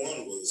far? Day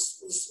one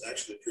was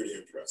actually pretty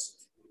impressive.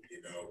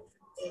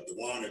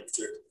 D'Wan in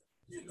particular,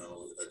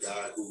 a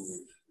guy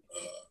who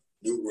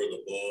knew where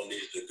the ball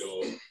needed to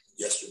go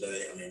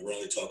yesterday. I mean, we're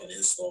only talking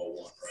install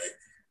 1, right?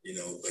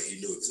 But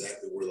he knew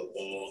exactly where the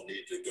ball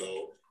needed to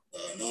go.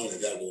 Not only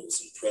that, what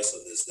was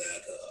impressive is that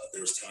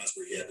there was times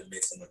where he had to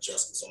make some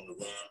adjustments on the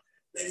run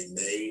that he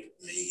made.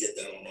 I mean, he hit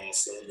that on all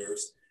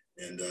cylinders.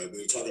 And when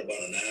you're talking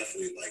about an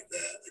athlete like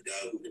that, a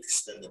guy who can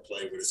extend the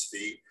play with his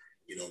feet,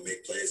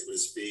 make plays with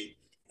his feet,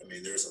 I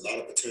mean, there's a lot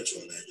of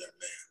potential in that young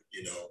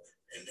man,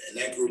 and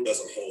that group as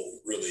a whole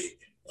really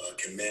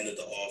commanded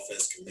the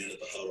offense, commanded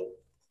the huddle.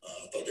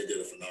 I thought they did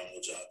a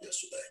phenomenal job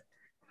yesterday.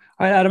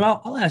 All right, Adam,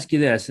 I'll ask you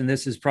this, and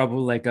this is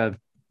probably like a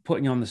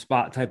putting you on the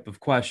spot type of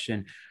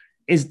question.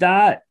 Is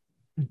that,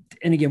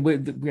 and again,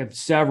 we have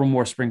several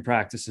more spring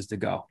practices to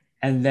go,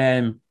 and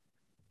then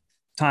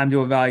time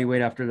to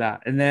evaluate after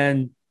that, and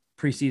then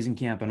preseason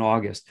camp in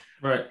August.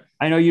 Right.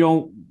 I know you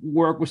don't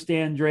work with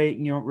Stan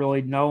Drayton, you don't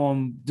really know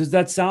him. Does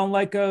that sound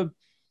like a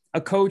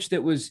coach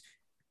that was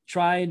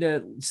trying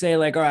to say,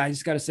 like, all right, I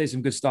just got to say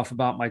some good stuff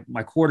about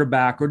my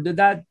quarterback? Or did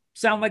that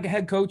sound like a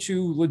head coach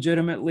who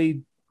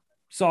legitimately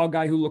saw a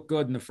guy who looked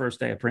good in the first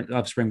day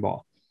of spring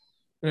ball?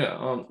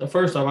 Yeah. The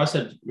first time I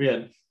said we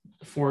had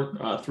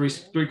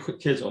three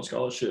kids on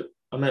scholarship.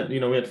 I meant, we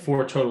had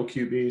 4 total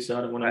QBs. So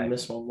I didn't want to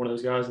miss one of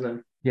those guys.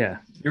 And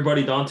then your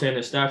buddy Dante and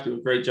his staff do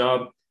a great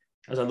job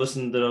as I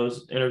listened to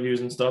those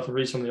interviews and stuff and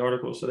read some of the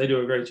articles. So they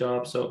do a great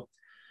job. So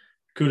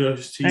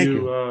kudos to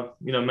you,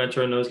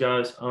 mentoring those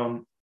guys.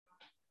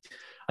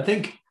 I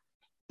think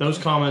those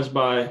comments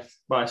by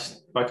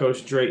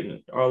Coach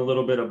Drayton are a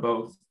little bit of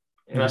both.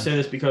 And I say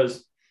this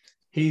because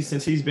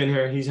since he's been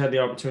here, he's had the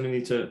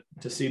opportunity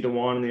to see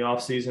D'Wan in the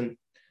offseason,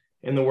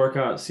 in the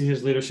workout, see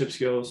his leadership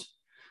skills,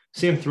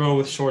 see him throw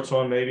with shorts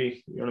on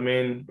maybe, you know what I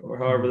mean, or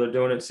however they're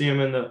doing it. See him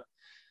in the,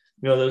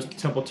 those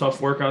Temple Tough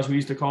workouts we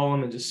used to call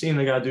them, and just seeing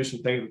the guy do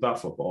some things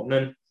without football. And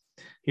then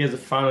he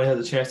finally has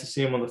a chance to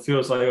see him on the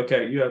field. It's like,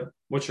 okay,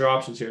 what's your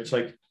options here? It's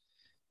like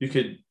you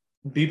could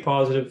be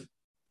positive,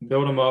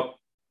 build him up,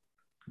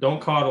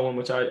 don't coddle him,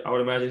 which I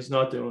would imagine he's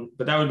not doing.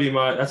 But that would be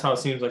that's how it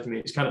seems like to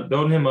me. He's kind of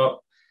building him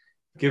up,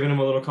 giving him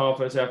a little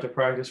confidence after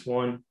practice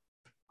 1,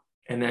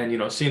 and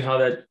then, seeing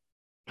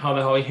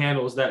how he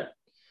handles that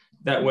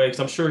way. Because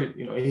I'm sure,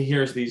 he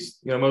hears these,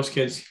 most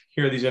kids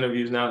hear these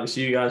interviews now. They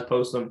see you guys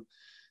post them.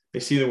 They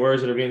see the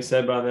words that are being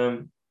said by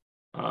them,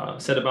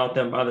 said about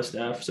them by the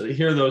staff. So they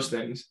hear those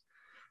things.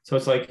 So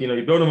it's like, you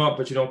build them up,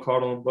 but you don't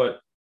coddle them. But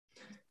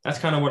that's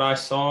kind of what I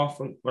saw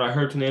from what I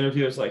heard from the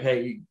interview. It's like,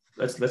 hey,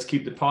 let's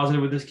keep it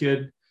positive with this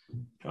kid,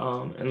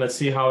 and let's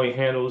see how he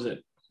handles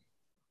it.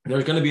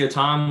 There's going to be a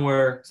time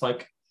where it's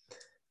like,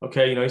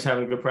 okay, he's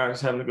having a good practice,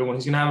 having a good one.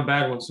 He's going to have a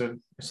bad one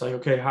soon. It's like,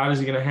 okay, how is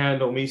he going to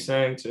handle me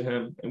saying to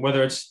him, and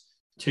whether it's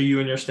to you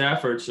and your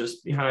staff, or it's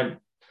just behind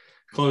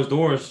closed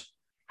doors,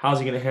 how's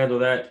he going to handle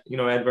that,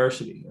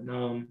 adversity?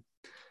 And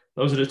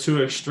those are the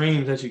two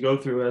extremes that you go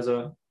through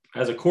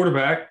as a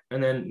quarterback.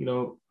 And then,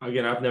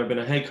 again, I've never been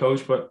a head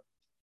coach, but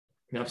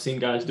I've seen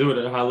guys do it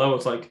at a high level.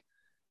 It's like,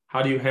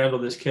 how do you handle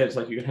this kid? It's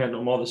like you can handle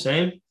them all the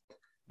same,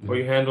 or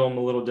you handle them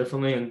a little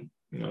differently. And,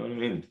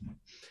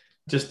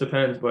 just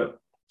depends. But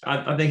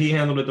I think he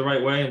handled it the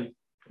right way. And,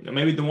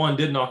 maybe DeJuan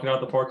did knock it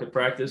out the park at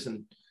practice,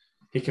 and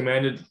he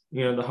commanded,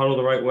 the huddle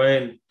the right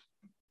way and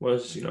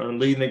was,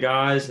 leading the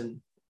guys.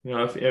 And,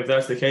 if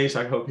that's the case,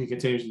 I hope he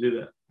continues to do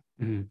that.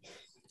 Mm-hmm.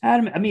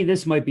 Adam, I mean,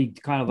 this might be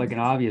kind of like an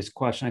obvious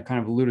question. I kind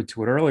of alluded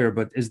to it earlier,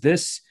 but is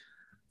this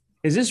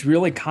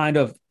really kind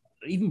of,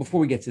 even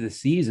before we get to the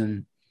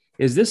season,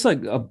 is this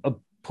like a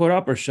put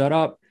up or shut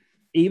up,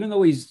 even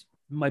though he's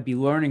might be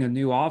learning a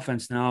new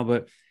offense now,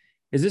 but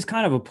is this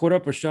kind of a put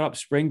up or shut up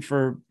spring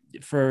for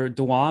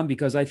DeJuan?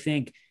 Because I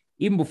think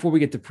even before we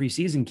get to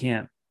preseason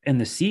camp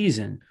and the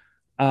season,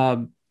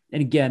 and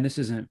again, this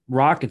isn't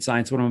rocket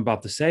science, what I'm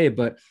about to say,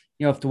 but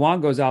if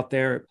DeJuan goes out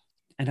there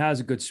and has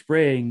a good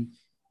spring,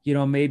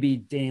 maybe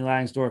Danny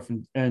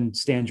Langsdorf and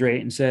Stan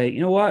Drayton say,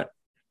 you know what,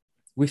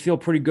 we feel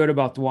pretty good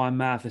about DeJuan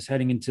Mathis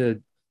heading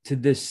into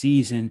this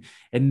season.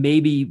 And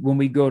maybe when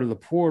we go to the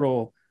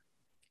portal,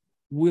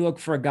 we look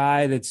for a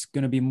guy that's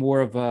going to be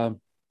more of a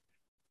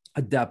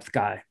depth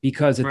guy,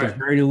 because at the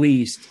very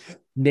least,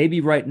 maybe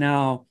right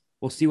now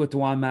we'll see what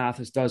DeJuan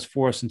Mathis does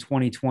for us in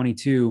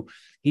 2022.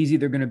 He's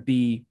either going to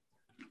be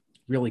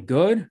really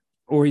good,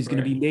 or he's going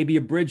to be maybe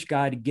a bridge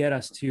guy to get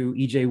us to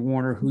EJ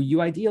Warner, who you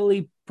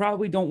ideally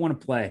probably don't want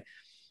to play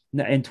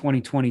in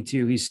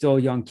 2022. He's still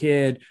a young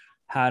kid,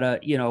 had a,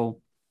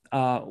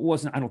 I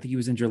don't think he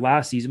was injured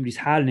last season, but he's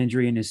had an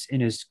injury in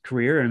his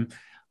career. And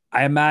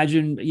I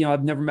imagine,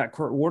 I've never met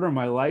Kurt Warner in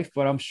my life,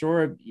 but I'm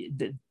sure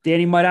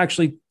Danny might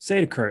actually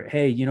say to Kurt,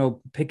 hey,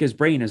 pick his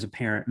brain as a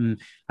parent.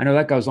 And I know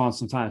that goes on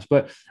sometimes,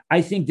 but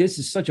I think this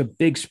is such a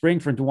big spring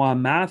for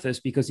DeJuan Mathis,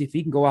 because if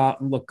he can go out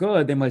and look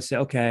good, they might say,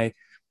 okay,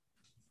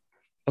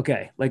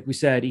 like we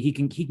said, he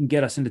can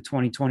get us into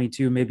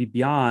 2022, maybe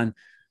beyond.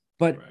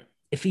 But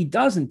if he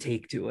doesn't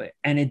take to it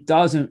and it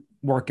doesn't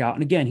work out,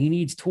 and again, he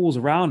needs tools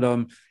around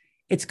him,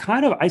 it's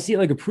kind of, I see it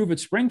like a prove it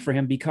spring for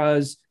him,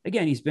 because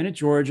again, he's been at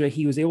Georgia.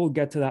 He was able to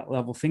get to that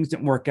level. Things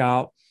didn't work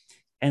out.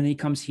 And then he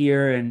comes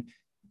here, and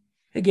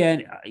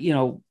again,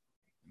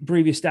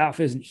 previous staff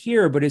isn't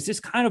here, but is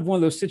this kind of one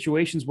of those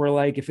situations where,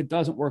 like, if it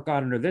doesn't work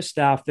out under this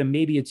staff, then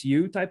maybe it's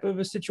you type of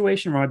a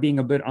situation? Or am I being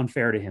a bit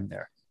unfair to him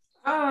there?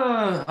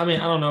 I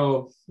don't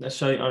know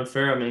necessarily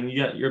unfair.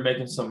 You're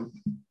making some,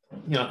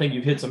 I think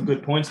you've hit some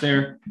good points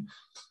there,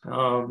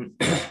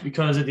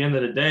 because at the end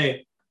of the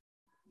day,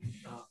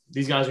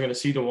 these guys are going to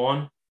see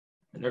DeJuan,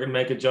 and they're going to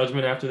make a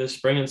judgment after this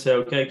spring and say,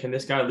 okay, can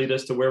this guy lead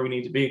us to where we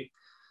need to be?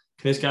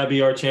 Can this guy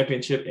be our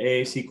championship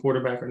AAC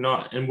quarterback or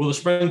not? And will the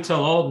spring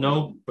tell all?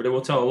 No, but it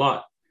will tell a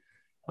lot.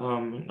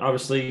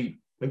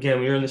 Obviously, again,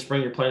 when you're in the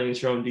spring, you're playing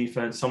against your own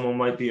defense. Someone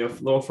might be a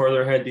little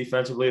further ahead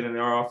defensively than they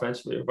are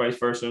offensively, or vice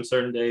versa on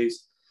certain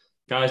days.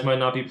 Guys might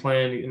not be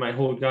playing. You might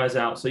hold guys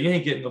out. So you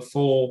ain't getting the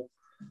full,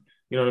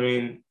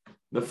 the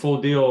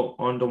full deal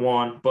on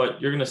DeJuan,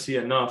 but you're going to see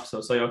enough. So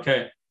it's like,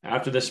 okay,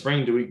 after this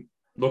spring, do we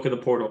look at the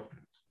portal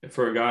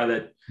for a guy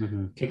that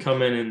can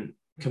come in and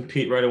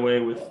compete right away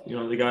with,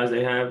 the guys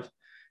they have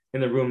in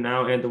the room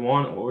now and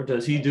DeJuan, or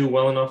does he do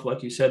well enough,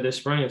 like you said, this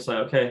spring? It's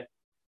like, okay,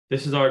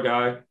 this is our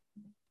guy.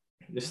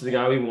 This is the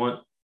guy we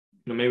want.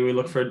 Maybe we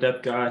look for a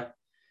depth guy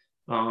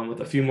with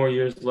a few more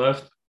years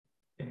left.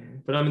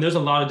 But, there's a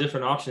lot of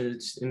different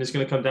options, and it's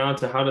going to come down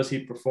to how does he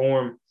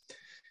perform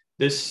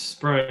this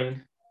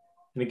spring.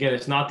 And, again,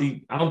 it's not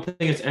I don't think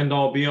it's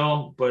end-all,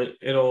 be-all, but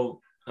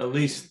it'll at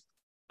least,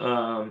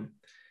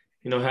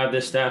 have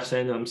this staff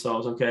saying to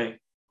themselves, okay,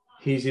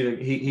 he's either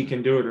he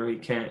can do it or he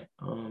can't.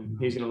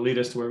 He's going to lead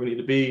us to where we need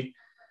to be,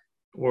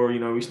 or,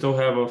 we still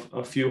have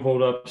a few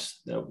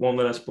holdups that won't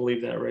let us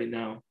believe that right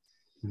now.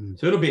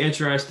 So it'll be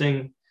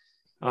interesting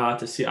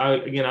to see. I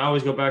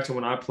always go back to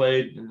when I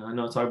played, and I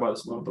know I talk about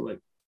this a lot, but like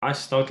I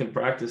stunk in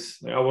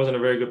practice. Like, I wasn't a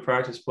very good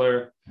practice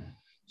player.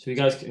 So you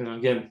guys,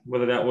 again,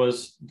 whether that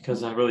was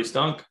because I really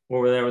stunk,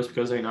 or whether that was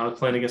because I was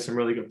playing against some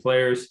really good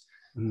players,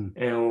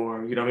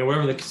 or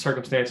whatever the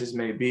circumstances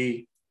may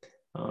be,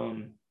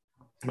 I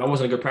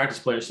wasn't a good practice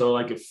player. So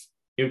like if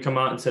you would come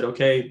out and said,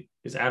 okay,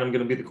 is Adam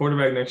going to be the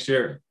quarterback next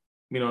year?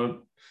 And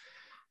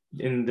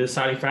the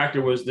deciding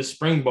factor was the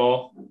spring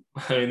ball.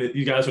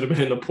 You guys would have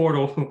been in the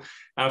portal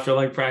after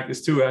like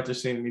practice too, after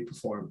seeing me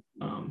perform.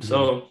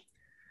 So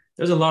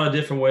there's a lot of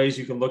different ways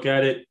you can look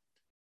at it.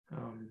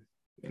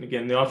 And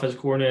again, the offensive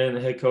coordinator and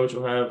the head coach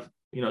will have,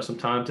 some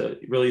time to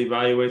really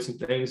evaluate some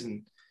things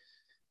and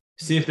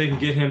see if they can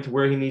get him to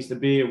where he needs to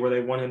be or where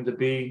they want him to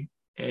be,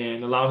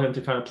 and allow him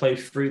to kind of play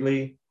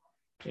freely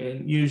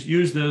and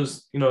use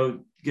those,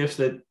 gifts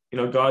that,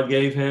 God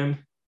gave him,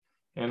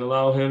 and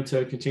allow him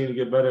to continue to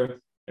get better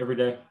every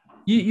day.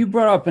 You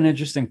brought up an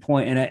interesting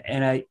point,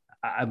 and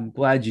I'm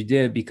glad you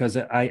did, because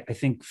I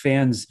think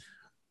fans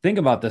think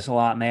about this a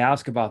lot, and they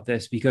ask about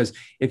this, because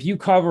if you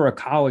cover a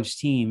college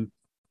team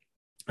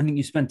I think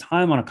you spend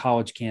time on a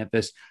college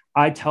campus.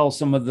 I tell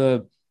some of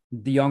the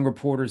young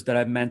reporters that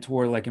I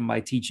mentor, like in my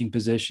teaching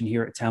position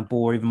here at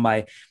Temple, or even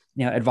my,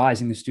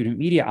 advising the student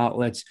media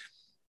outlets,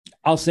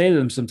 I'll say to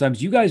them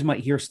sometimes, you guys might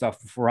hear stuff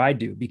before I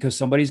do, because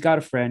somebody's got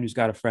a friend who's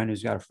got a friend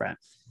who's got a friend.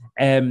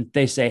 And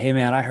they say, hey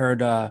man, I heard,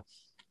 gosh,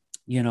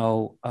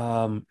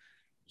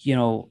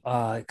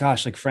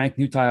 like Frank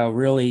Nutile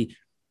really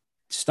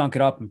stunk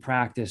it up in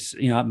practice.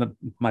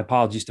 My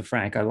apologies to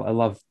Frank. I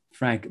love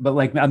Frank, but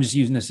like, I'm just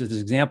using this as an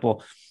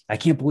example. I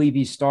can't believe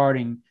he's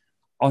starting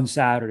on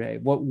Saturday.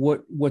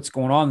 What's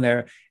going on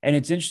there? And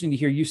it's interesting to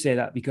hear you say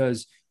that,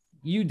 because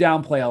you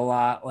downplay a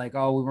lot, like,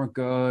 oh, we weren't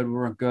good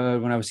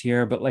when I was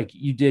here, but like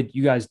you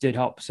guys did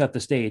help set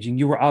the stage, and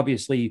you were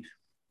obviously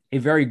a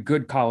very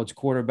good college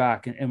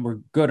quarterback, and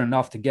were good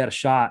enough to get a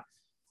shot,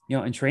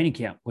 in training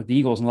camp with the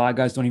Eagles. And a lot of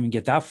guys don't even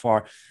get that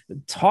far.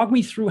 Talk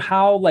me through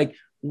how, like,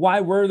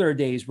 why were there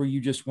days where you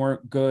just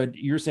weren't good?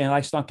 You're saying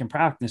I stunk in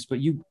practice, but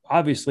you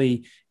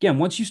obviously, again,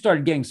 once you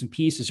started getting some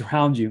pieces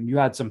around you, you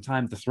had some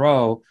time to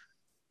throw,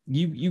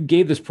 you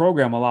gave this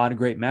program a lot of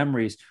great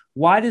memories.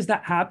 Why does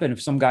that happen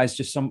if some guys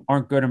just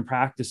aren't good in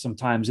practice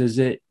sometimes? Is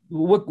it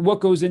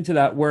what goes into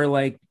that, where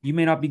like you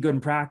may not be good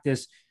in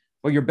practice,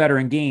 but you're better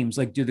in games?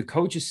 Like, do the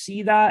coaches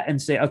see that and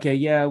say, okay,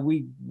 yeah,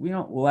 we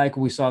don't like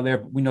what we saw there,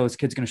 but we know this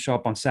kid's going to show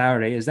up on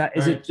Saturday? Is it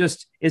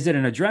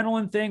an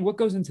adrenaline thing? What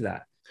goes into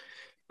that?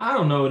 I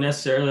don't know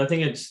necessarily. I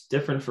think it's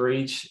different for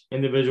each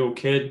individual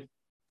kid.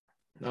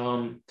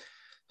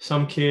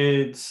 Some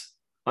kids,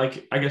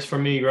 like, I guess for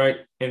me, right,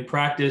 in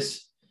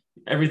practice,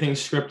 everything's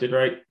scripted,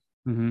 right?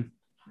 Mm-hmm.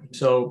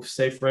 So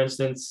say, for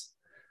instance,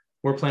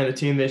 we're playing a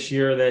team this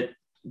year that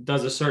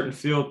does a certain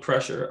field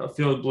pressure, a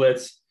field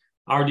blitz.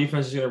 Our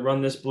defense is going to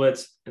run this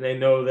blitz, and they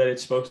know that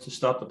it's supposed to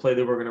stop the play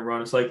that we're going to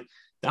run. It's like,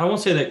 I won't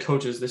say that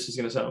coaches, this is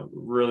going to sound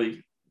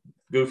really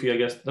goofy, I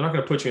guess. They're not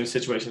going to put you in a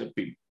situation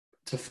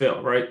to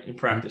fail, right? In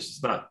practice.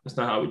 It's not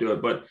how we do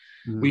it, but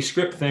we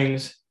script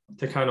things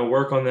to kind of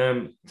work on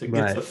them, to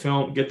get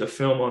the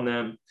film on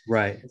them.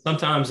 Right.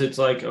 Sometimes it's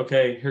like,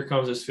 okay, here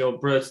comes this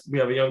field blitz. We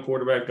have a young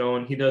quarterback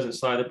going. He doesn't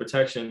slide the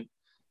protection.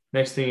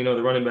 Next thing you know,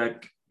 the running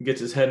back gets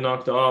his head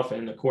knocked off,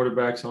 and the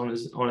quarterback's on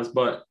his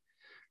butt.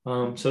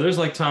 So there's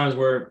like times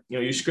where,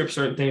 you script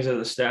certain things as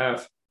a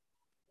staff,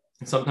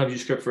 and sometimes you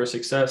script for a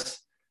success.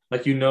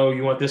 Like, you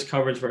want this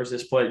coverage versus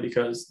this play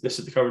because this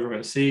is the coverage we're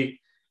going to see.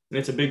 And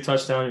it's a big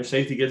touchdown. Your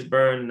safety gets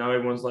burned. And now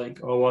everyone's like,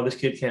 oh, well, this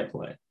kid can't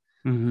play.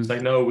 Mm-hmm. It's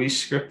like, no, we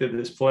scripted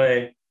this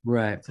play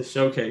to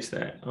showcase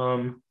that.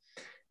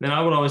 Then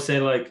I would always say,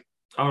 like,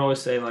 I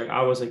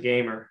was a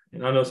gamer.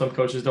 And I know some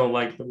coaches don't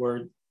like the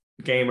word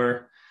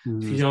gamer.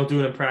 Mm-hmm. If you don't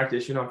do it in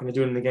practice, you're not going to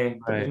do it in the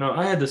game. Right. But,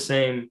 I did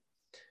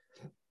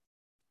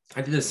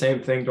the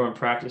same thing during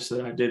practice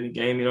that I did in the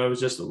game. It was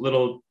just a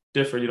little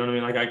different. You know what I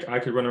mean? Like, I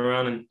could run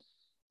around, and,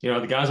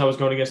 the guys I was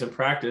going against in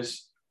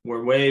practice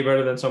were way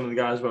better than some of the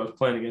guys who I was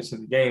playing against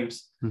in the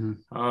games.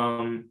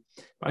 Mm-hmm.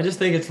 I just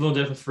think it's a little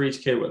different for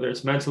each kid, whether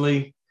it's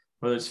mentally,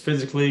 whether it's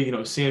physically,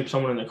 seeing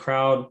someone in the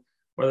crowd,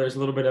 whether there's a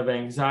little bit of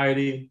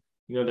anxiety,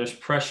 there's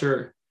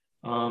pressure.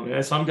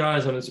 And some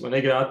guys, when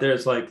they get out there,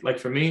 it's like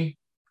for me,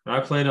 when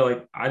I played,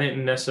 I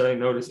didn't necessarily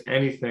notice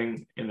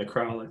anything in the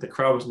crowd. Like, the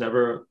crowd was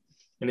never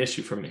an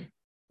issue for me.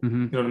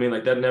 Mm-hmm. You know what I mean?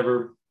 Like,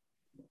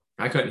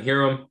 I couldn't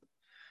hear them.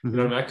 Mm-hmm. You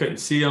know what I mean? I couldn't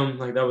see them.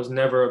 Like, that was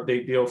never a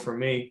big deal for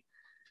me.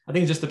 I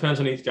think it just depends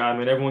on each guy. I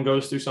mean, everyone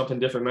goes through something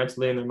different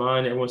mentally in their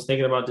mind. Everyone's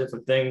thinking about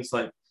different things.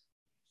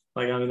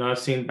 I've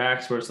seen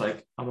backs where it's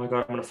like, oh my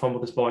God, I'm going to fumble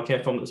this ball. I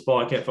can't fumble this ball.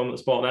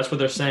 And that's what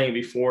they're saying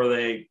before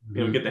they,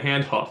 get the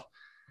handoff.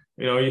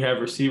 You have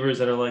receivers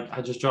that are like,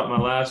 I just dropped my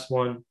last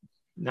one.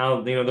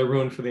 Now, they're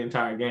ruined for the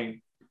entire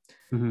game.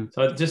 Mm-hmm.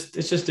 So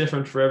it's just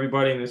different for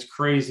everybody. And it's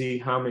crazy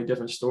how many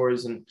different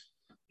stories and,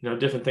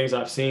 different things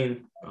I've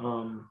seen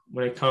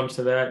when it comes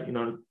to that,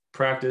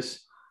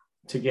 practice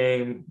to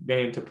game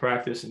to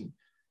practice. And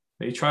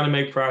you try to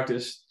make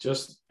practice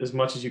just as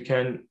much as you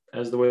can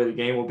as the way the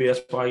game will be.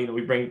 That's why,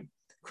 we bring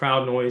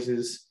crowd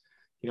noises,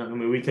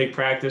 we take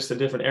practice to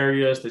different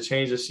areas to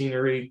change the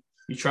scenery.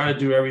 You try to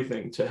do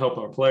everything to help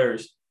our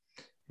players.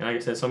 And like I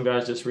said, some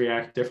guys just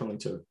react differently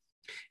to it.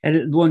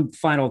 And one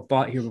final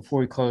thought here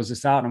before we close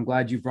this out. I'm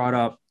glad you brought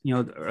up,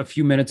 a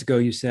few minutes ago,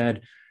 you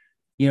said,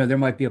 there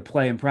might be a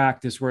play in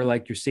practice where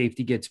like your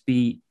safety gets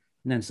beat,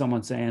 and then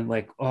someone saying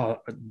like, oh,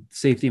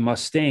 safety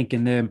must stink.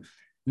 And then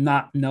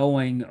not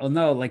knowing, oh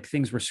no, like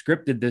things were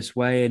scripted this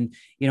way. And,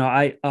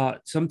 I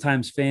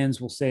sometimes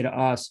fans will say to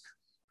us,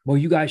 well,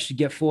 you guys should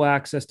get full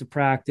access to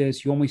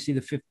practice. You only see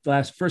the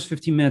last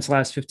 15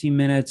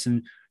 minutes.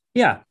 And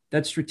yeah,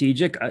 that's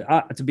strategic.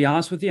 To be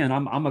honest with you. And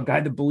I'm a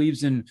guy that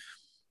believes in,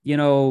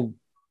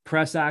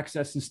 press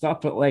access and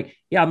stuff, but like,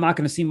 yeah, I'm not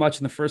going to see much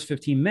in the first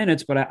 15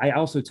 minutes, but I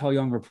also tell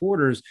young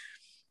reporters,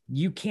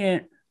 you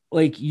can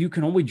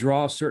only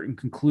draw certain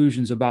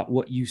conclusions about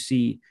what you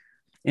see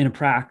in a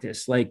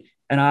practice. Like,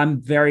 and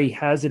I'm very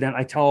hesitant.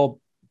 I tell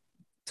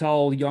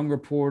young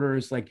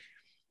reporters, like,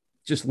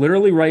 just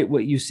literally write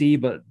what you see,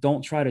 but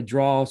don't try to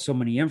draw so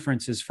many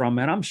inferences from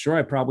it. I'm sure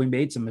I probably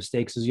made some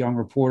mistakes as a young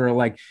reporter.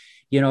 Like,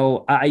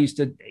 I used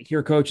to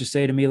hear coaches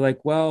say to me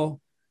like, well,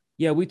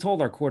 yeah, we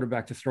told our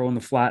quarterback to throw in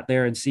the flat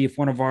there and see if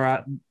one of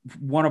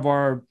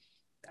our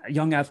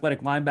young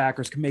athletic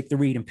linebackers can make the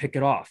read and pick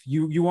it off.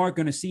 You aren't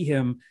going to see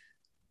him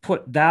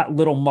put that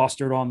little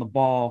mustard on the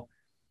ball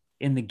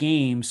in the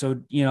game.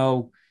 So,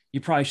 you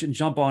probably shouldn't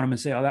jump on him and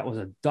say, oh, that was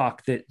a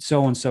duck that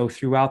so-and-so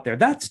threw out there.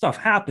 That stuff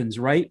happens,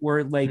 right?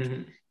 Where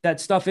that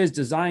stuff is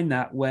designed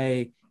that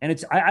way.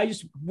 And I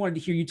just wanted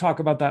to hear you talk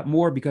about that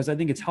more, because I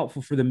think it's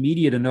helpful for the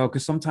media to know,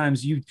 because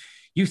sometimes you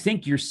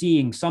think you're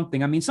seeing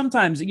something. I mean,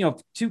 sometimes, if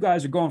two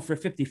guys are going for a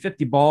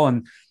 50-50 ball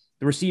and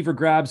the receiver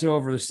grabs it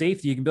over the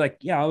safety, you can be like,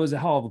 yeah, it was a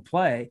hell of a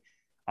play.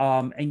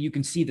 And you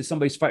can see that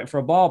somebody's fighting for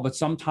a ball, but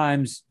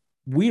sometimes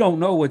we don't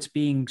know what's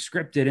being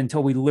scripted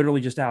until we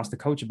literally just ask the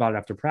coach about it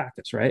after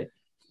practice, right?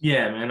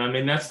 Yeah, man. I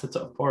mean, that's the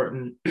tough part.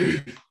 And,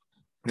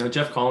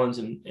 Jeff Collins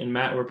and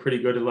Matt were pretty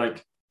good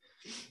at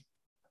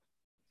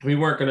we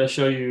weren't going to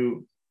show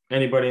you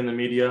anybody in the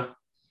media,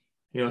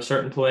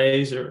 certain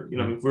plays, or,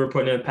 if we were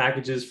putting in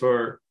packages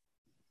for,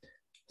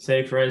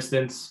 say, for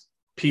instance,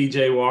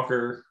 PJ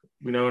Walker,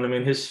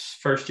 his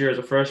first year as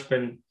a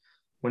freshman,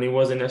 when he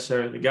wasn't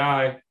necessarily the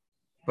guy,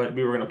 but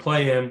we were going to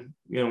play him,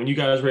 when you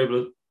guys were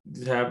able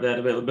to have that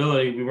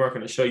availability, we weren't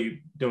going to show you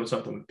doing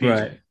something with PJ.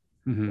 Right.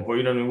 Mm-hmm.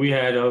 Or, we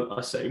had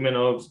a segment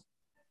of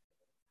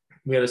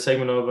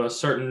a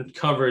certain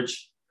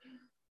coverage,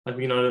 like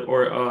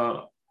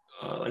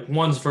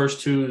ones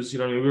versus twos,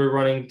 we were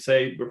running,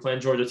 say we're playing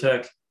Georgia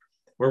Tech,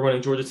 we're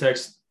running Georgia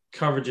Tech's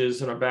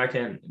coverages in our back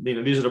end.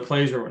 These are the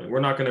plays we're running. We're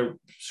not going to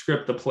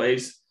script the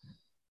plays,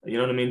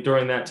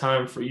 during that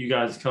time for you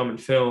guys to come and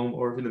film,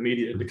 or for the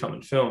media to come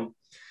and film.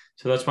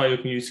 So that's why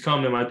when you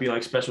come, there might be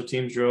like special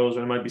teams drills,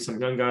 or there might be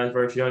some young guys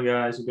versus young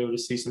guys. You'll be able to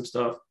see some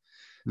stuff.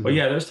 Mm-hmm. But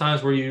yeah, there's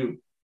times where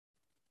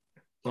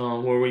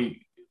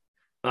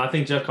I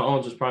think Jeff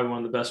Collins was probably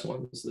one of the best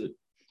ones that,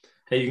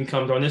 hey, you can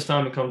come during this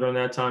time and come during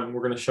that time, and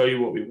we're going to show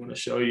you what we want to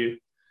show you,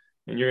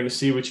 and you're going to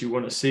see what you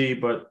want to see.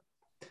 But,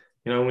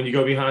 when you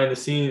go behind the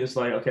scenes, it's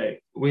like,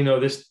 okay, we know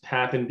this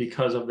happened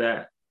because of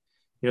that.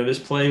 This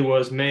play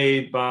was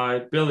made by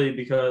Billy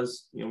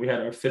because, we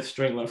had our fifth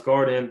string left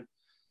guard in,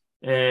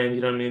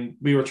 and,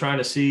 we were trying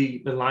to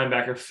see the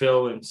linebacker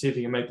Phil and see if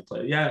he can make the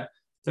play. Yeah,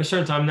 there's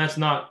certain time that's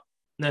not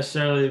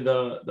necessarily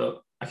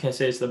I can't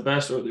say it's the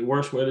best or the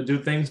worst way to do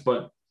things,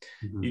 but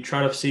you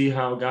try to see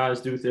how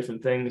guys do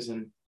different things.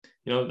 And,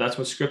 that's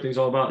what scripting is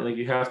all about. Like,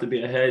 you have to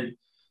be ahead.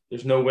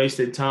 There's no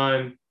wasted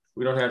time.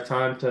 We don't have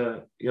time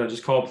to,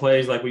 just call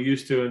plays like we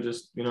used to and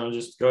just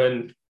go ahead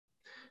and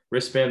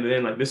wristband it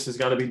in. Like, this has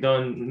got to be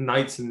done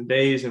nights and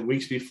days and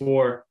weeks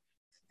before,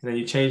 and then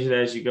you change it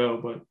as you go.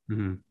 But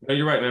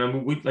you're right, man. I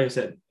mean, like I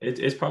said,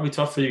 it's probably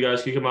tough for you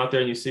guys. You come out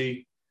there and you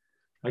see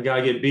a guy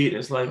get beat, and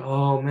it's like,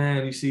 oh,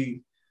 man, you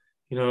see,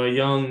 a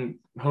young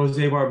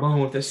Jose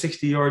Barbone with a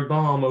 60-yard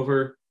bomb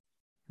over.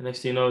 The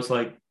next thing you know, it's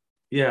like,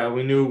 yeah,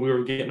 we knew we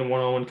were getting a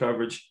one-on-one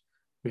coverage.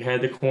 We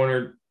had the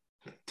corner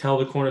tell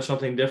the corner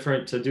something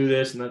different to do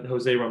this, and that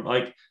Jose run.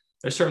 Like,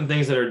 there's certain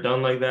things that are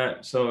done like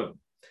that. So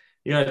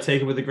you got to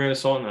take it with a grain of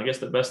salt. And I guess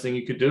the best thing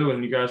you could do,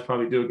 and you guys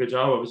probably do a good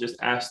job of, is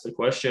just ask the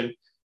question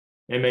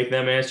and make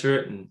them answer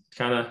it, and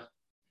kind of,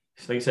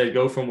 like I said,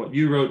 go from what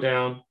you wrote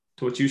down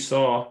to what you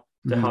saw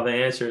to how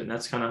they answer it. And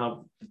that's kind of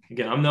how,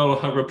 again, I'm no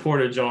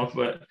reporter, John,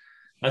 but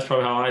that's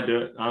probably how I do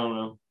it. I don't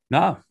know.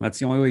 No, that's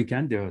the only way you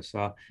can do it.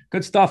 So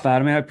good stuff,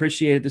 Adam. I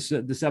appreciate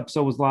it. This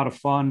episode was a lot of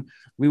fun.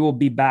 We will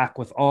be back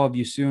with all of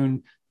you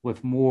soon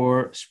with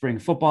more spring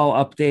football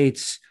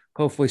updates,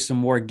 hopefully some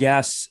more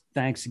guests.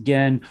 Thanks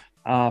again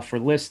for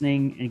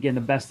listening. And again,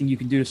 the best thing you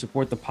can do to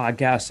support the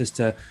podcast is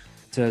to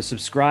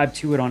subscribe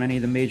to it on any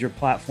of the major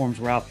platforms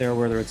we're out there,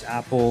 whether it's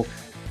Apple,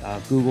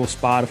 Google,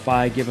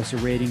 Spotify. Give us a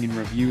rating and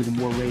review. The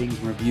more ratings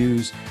and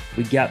reviews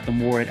we get, the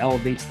more it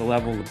elevates the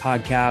level of the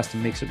podcast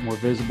and makes it more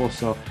visible.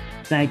 So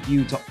thank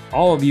you to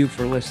all of you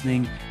for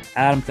listening.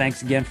 Adam,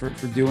 thanks again for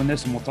doing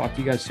this, and we'll talk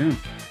to you guys soon.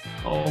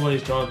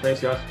 Always, John.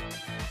 Thanks, guys.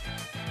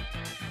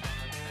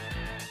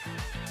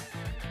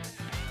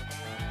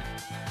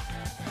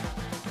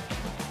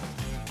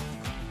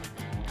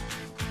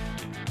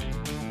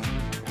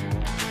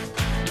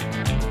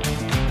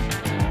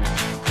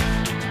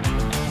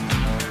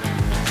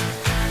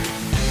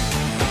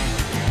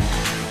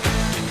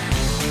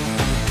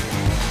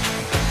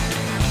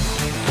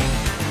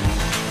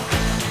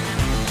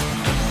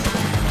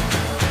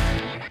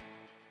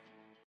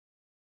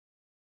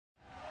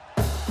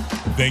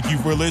 Thank you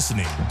for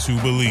listening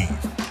to Believe.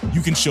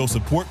 You can show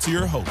support to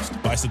your host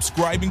by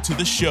subscribing to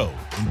the show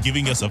and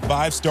giving us a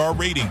 5-star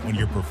rating on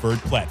your preferred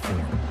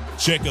platform.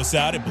 Check us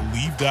out at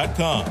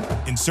Believe.com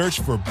and search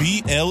for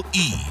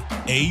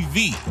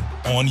BLEAV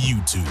on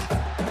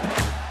YouTube.